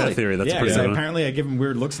 I like that theory. That's pretty good. Apparently I give him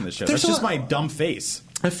weird looks in the show. That's just my dumb face.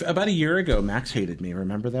 About a year ago, Max hated me.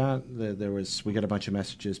 Remember that? We got a bunch of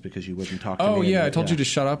messages because you wouldn't talk to me. Oh, yeah. I told you to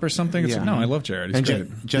shut up or something. It's like, no, I love Jared. He's great.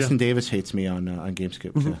 Justin Davis hates me on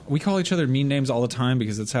GameScoop, too. We call each other mean names all the time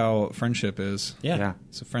because that's how friendship is. Yeah.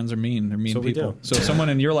 So friends are mean. They're mean people. So if someone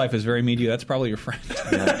in your life is very mean to you, that's probably your friend.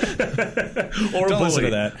 Or don't listen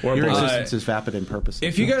to that. Your existence is vapid and purposeless.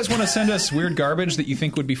 If you guys want to send us weird garbage that you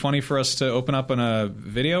think would be funny for us to open up in a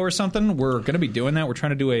video or something, we're going to be doing that. We're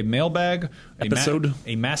trying to do a mailbag episode,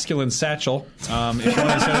 a masculine satchel. If you want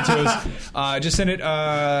to send it to us, just send it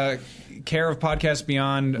care of Podcast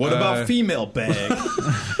Beyond. What about female bag?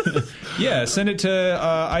 Yeah, send it to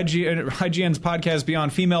IGN's Podcast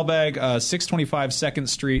Beyond Female Bag, 625 2nd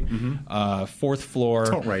Street, 4th floor.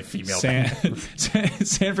 Don't write female bag.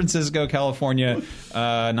 San Francisco, California,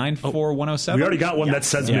 94107. We already got one that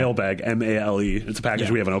says mailbag, MALE. It's a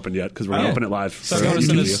package we haven't opened yet because we're going to open it live. So notice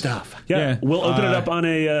this stuff. Yeah, we'll open it up on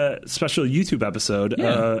a special YouTube episode.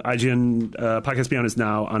 IGN Podcast Beyond is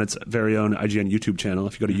now on its very own IGN YouTube channel.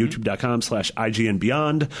 If you go to youtube.com/IGN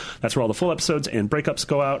Beyond, that's where all the full episodes and breakups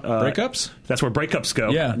go out. breakups? That's where breakups go.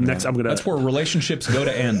 Yeah. Next, That's where relationships go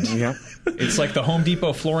to end. Yeah. It's like the Home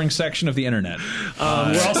Depot flooring section of the internet.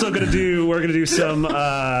 We're also going to do some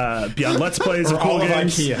Beyond Let's Plays of cool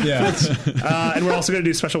games. Yeah. And we're also going to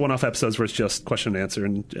do special one-off episodes where it's just question and answer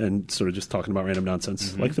and sort of just talking about random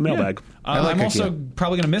nonsense, like the mailbag. I'm also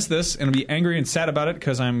probably going to miss this and be angry and sad about it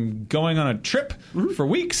because I'm going on a trip for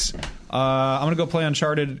weeks. I'm going to go play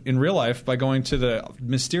Uncharted in real life by going to the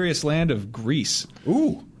mysterious land of Greece.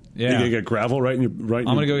 Ooh. Yeah. You're going to get gravel right in your right.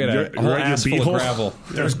 I'm going to go get a whole ass full of gravel.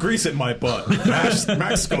 There's grease in my butt.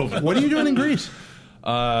 Max Scoville. What are you doing in Greece?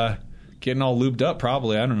 Getting all lubed up,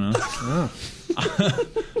 probably. I don't know.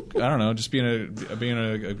 I don't know. Just being a. Do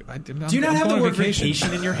you not have the word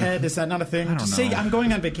vacation in your head? Is that not a thing? I don't Just know. say I'm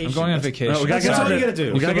going on vacation. I'm going on vacation. That's all you got to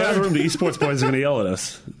do. We got to get out of the room. The esports boys are going to yell at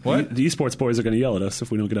us. What? The esports boys are going to yell at us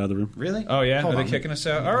if we don't get out of the room. Really? Oh yeah, Hold are on. they kicking us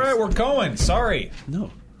out? All right, we're going. Sorry.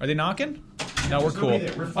 No. Are they knocking? No, we're cool. nobody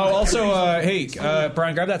there. We're fine. Oh, also, hey,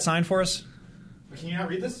 Brian, grab that sign for us. Can you not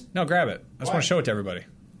read this? No, grab it. I just Why? want to show it to everybody.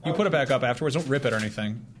 You put it back up afterwards. Don't rip it or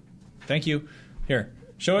anything. Thank you. Here,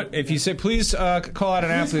 show it. If you say, please call out an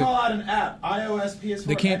app. Please call out an app. iOS, PS4.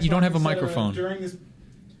 They can't. You don't have a microphone. During this.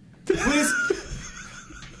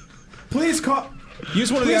 Please call.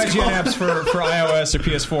 Use one of the Please IGN call- apps for iOS or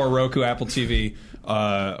PS4, Roku, Apple TV.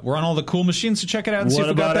 We're on all the cool machines, so check it out and see What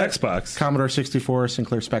if we got about that. Xbox? Commodore 64,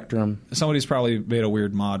 Sinclair Spectrum. Somebody's probably made a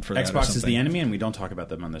weird mod for that. or Xbox is something. the enemy, and we don't talk about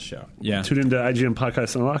them on this show. Yeah. Tune into IGN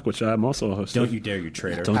Podcast Unlock, which I'm also a host of. Don't you dare, you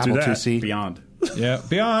traitor. Don't Apple do that. IIc. Beyond. Yeah.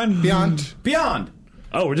 Beyond. Beyond.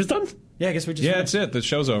 Oh, we're just done? Yeah, I guess we just. Yeah, that's it. The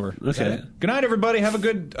show's over. Okay. Good night, everybody. Have a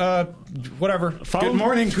good whatever. Good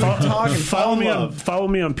morning, good talk, and follow me love. follow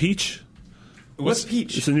me on Peach. What's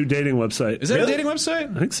Peach? It's a new dating website. Is that Really? a dating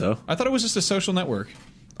website? I think so. I thought it was just a social network.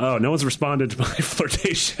 Oh, no one's responded to my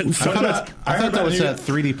flirtations. I thought that was that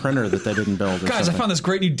 3D printer that they didn't build. Or Guys, I something. found this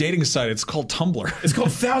great new dating site. It's called Tumblr. It's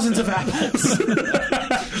called Thousands of Apples.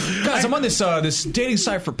 Guys, I'm on this dating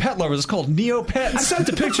site for pet lovers. It's called Neopets. I sent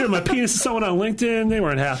a picture of my penis to someone on LinkedIn. They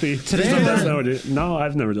weren't happy. No,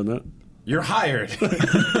 I've never done that. You're hired.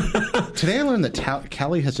 Today I learned that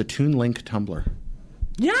Callie has a TuneLink Tumblr.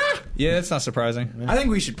 Yeah, it's not surprising. I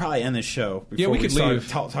think we should probably end this show before Yeah, we could start leave.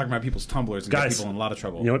 talking about people's Tumblrs and Guys, get people in a lot of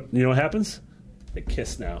trouble. You know what happens? They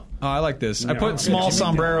kiss now. Oh, I like this. I put small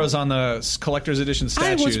sombreros on the collector's edition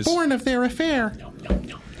statues. I was born of their affair.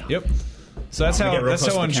 Yep. So that's how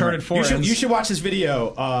Uncharted 4 ends. You should watch this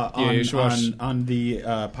video on, you should watch- on the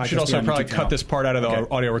podcast. I should also Beyond probably YouTube cut channel. this part out of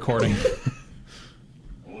the audio recording.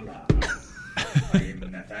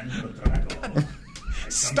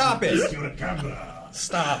 Stop it! Your camera.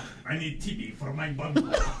 Stop. I need TV for my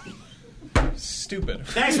bundle. Stupid.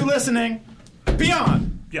 Thanks for listening.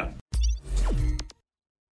 Beyond. Yeah.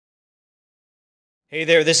 Hey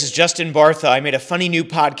there, this is Justin Bartha. I made a funny new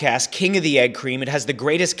podcast, King of the Egg Cream. It has the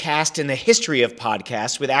greatest cast in the history of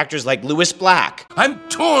podcasts with actors like Louis Black, I'm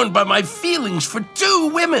torn by my feelings for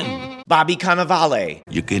two women. Bobby Cannavale,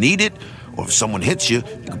 You can eat it, or if someone hits you,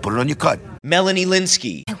 you can put it on your cut. Melanie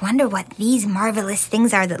Linsky, I wonder what these marvelous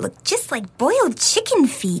things are that look just like boiled chicken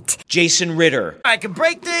feet. Jason Ritter, I can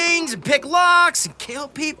break things and pick locks and kill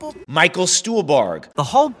people. Michael Stuhlbarg, The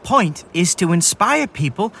whole point is to inspire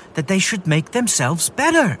people that they should make themselves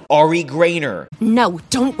better. Ari Grainer, No,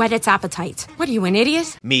 don't whet its appetite. What are you, an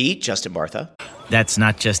idiot? me, Justin Bartha, That's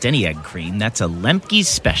not just any egg cream, that's a Lemke's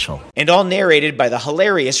special. and all narrated by the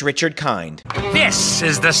hilarious Richard Kind. This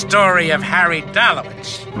is the story of Harry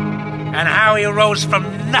Dalowitz and how he rose from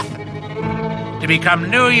nothing to become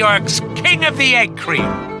New York's King of the Egg Cream.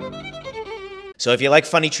 So if you like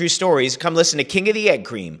funny true stories, come listen to King of the Egg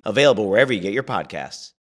Cream, available wherever you get your podcasts.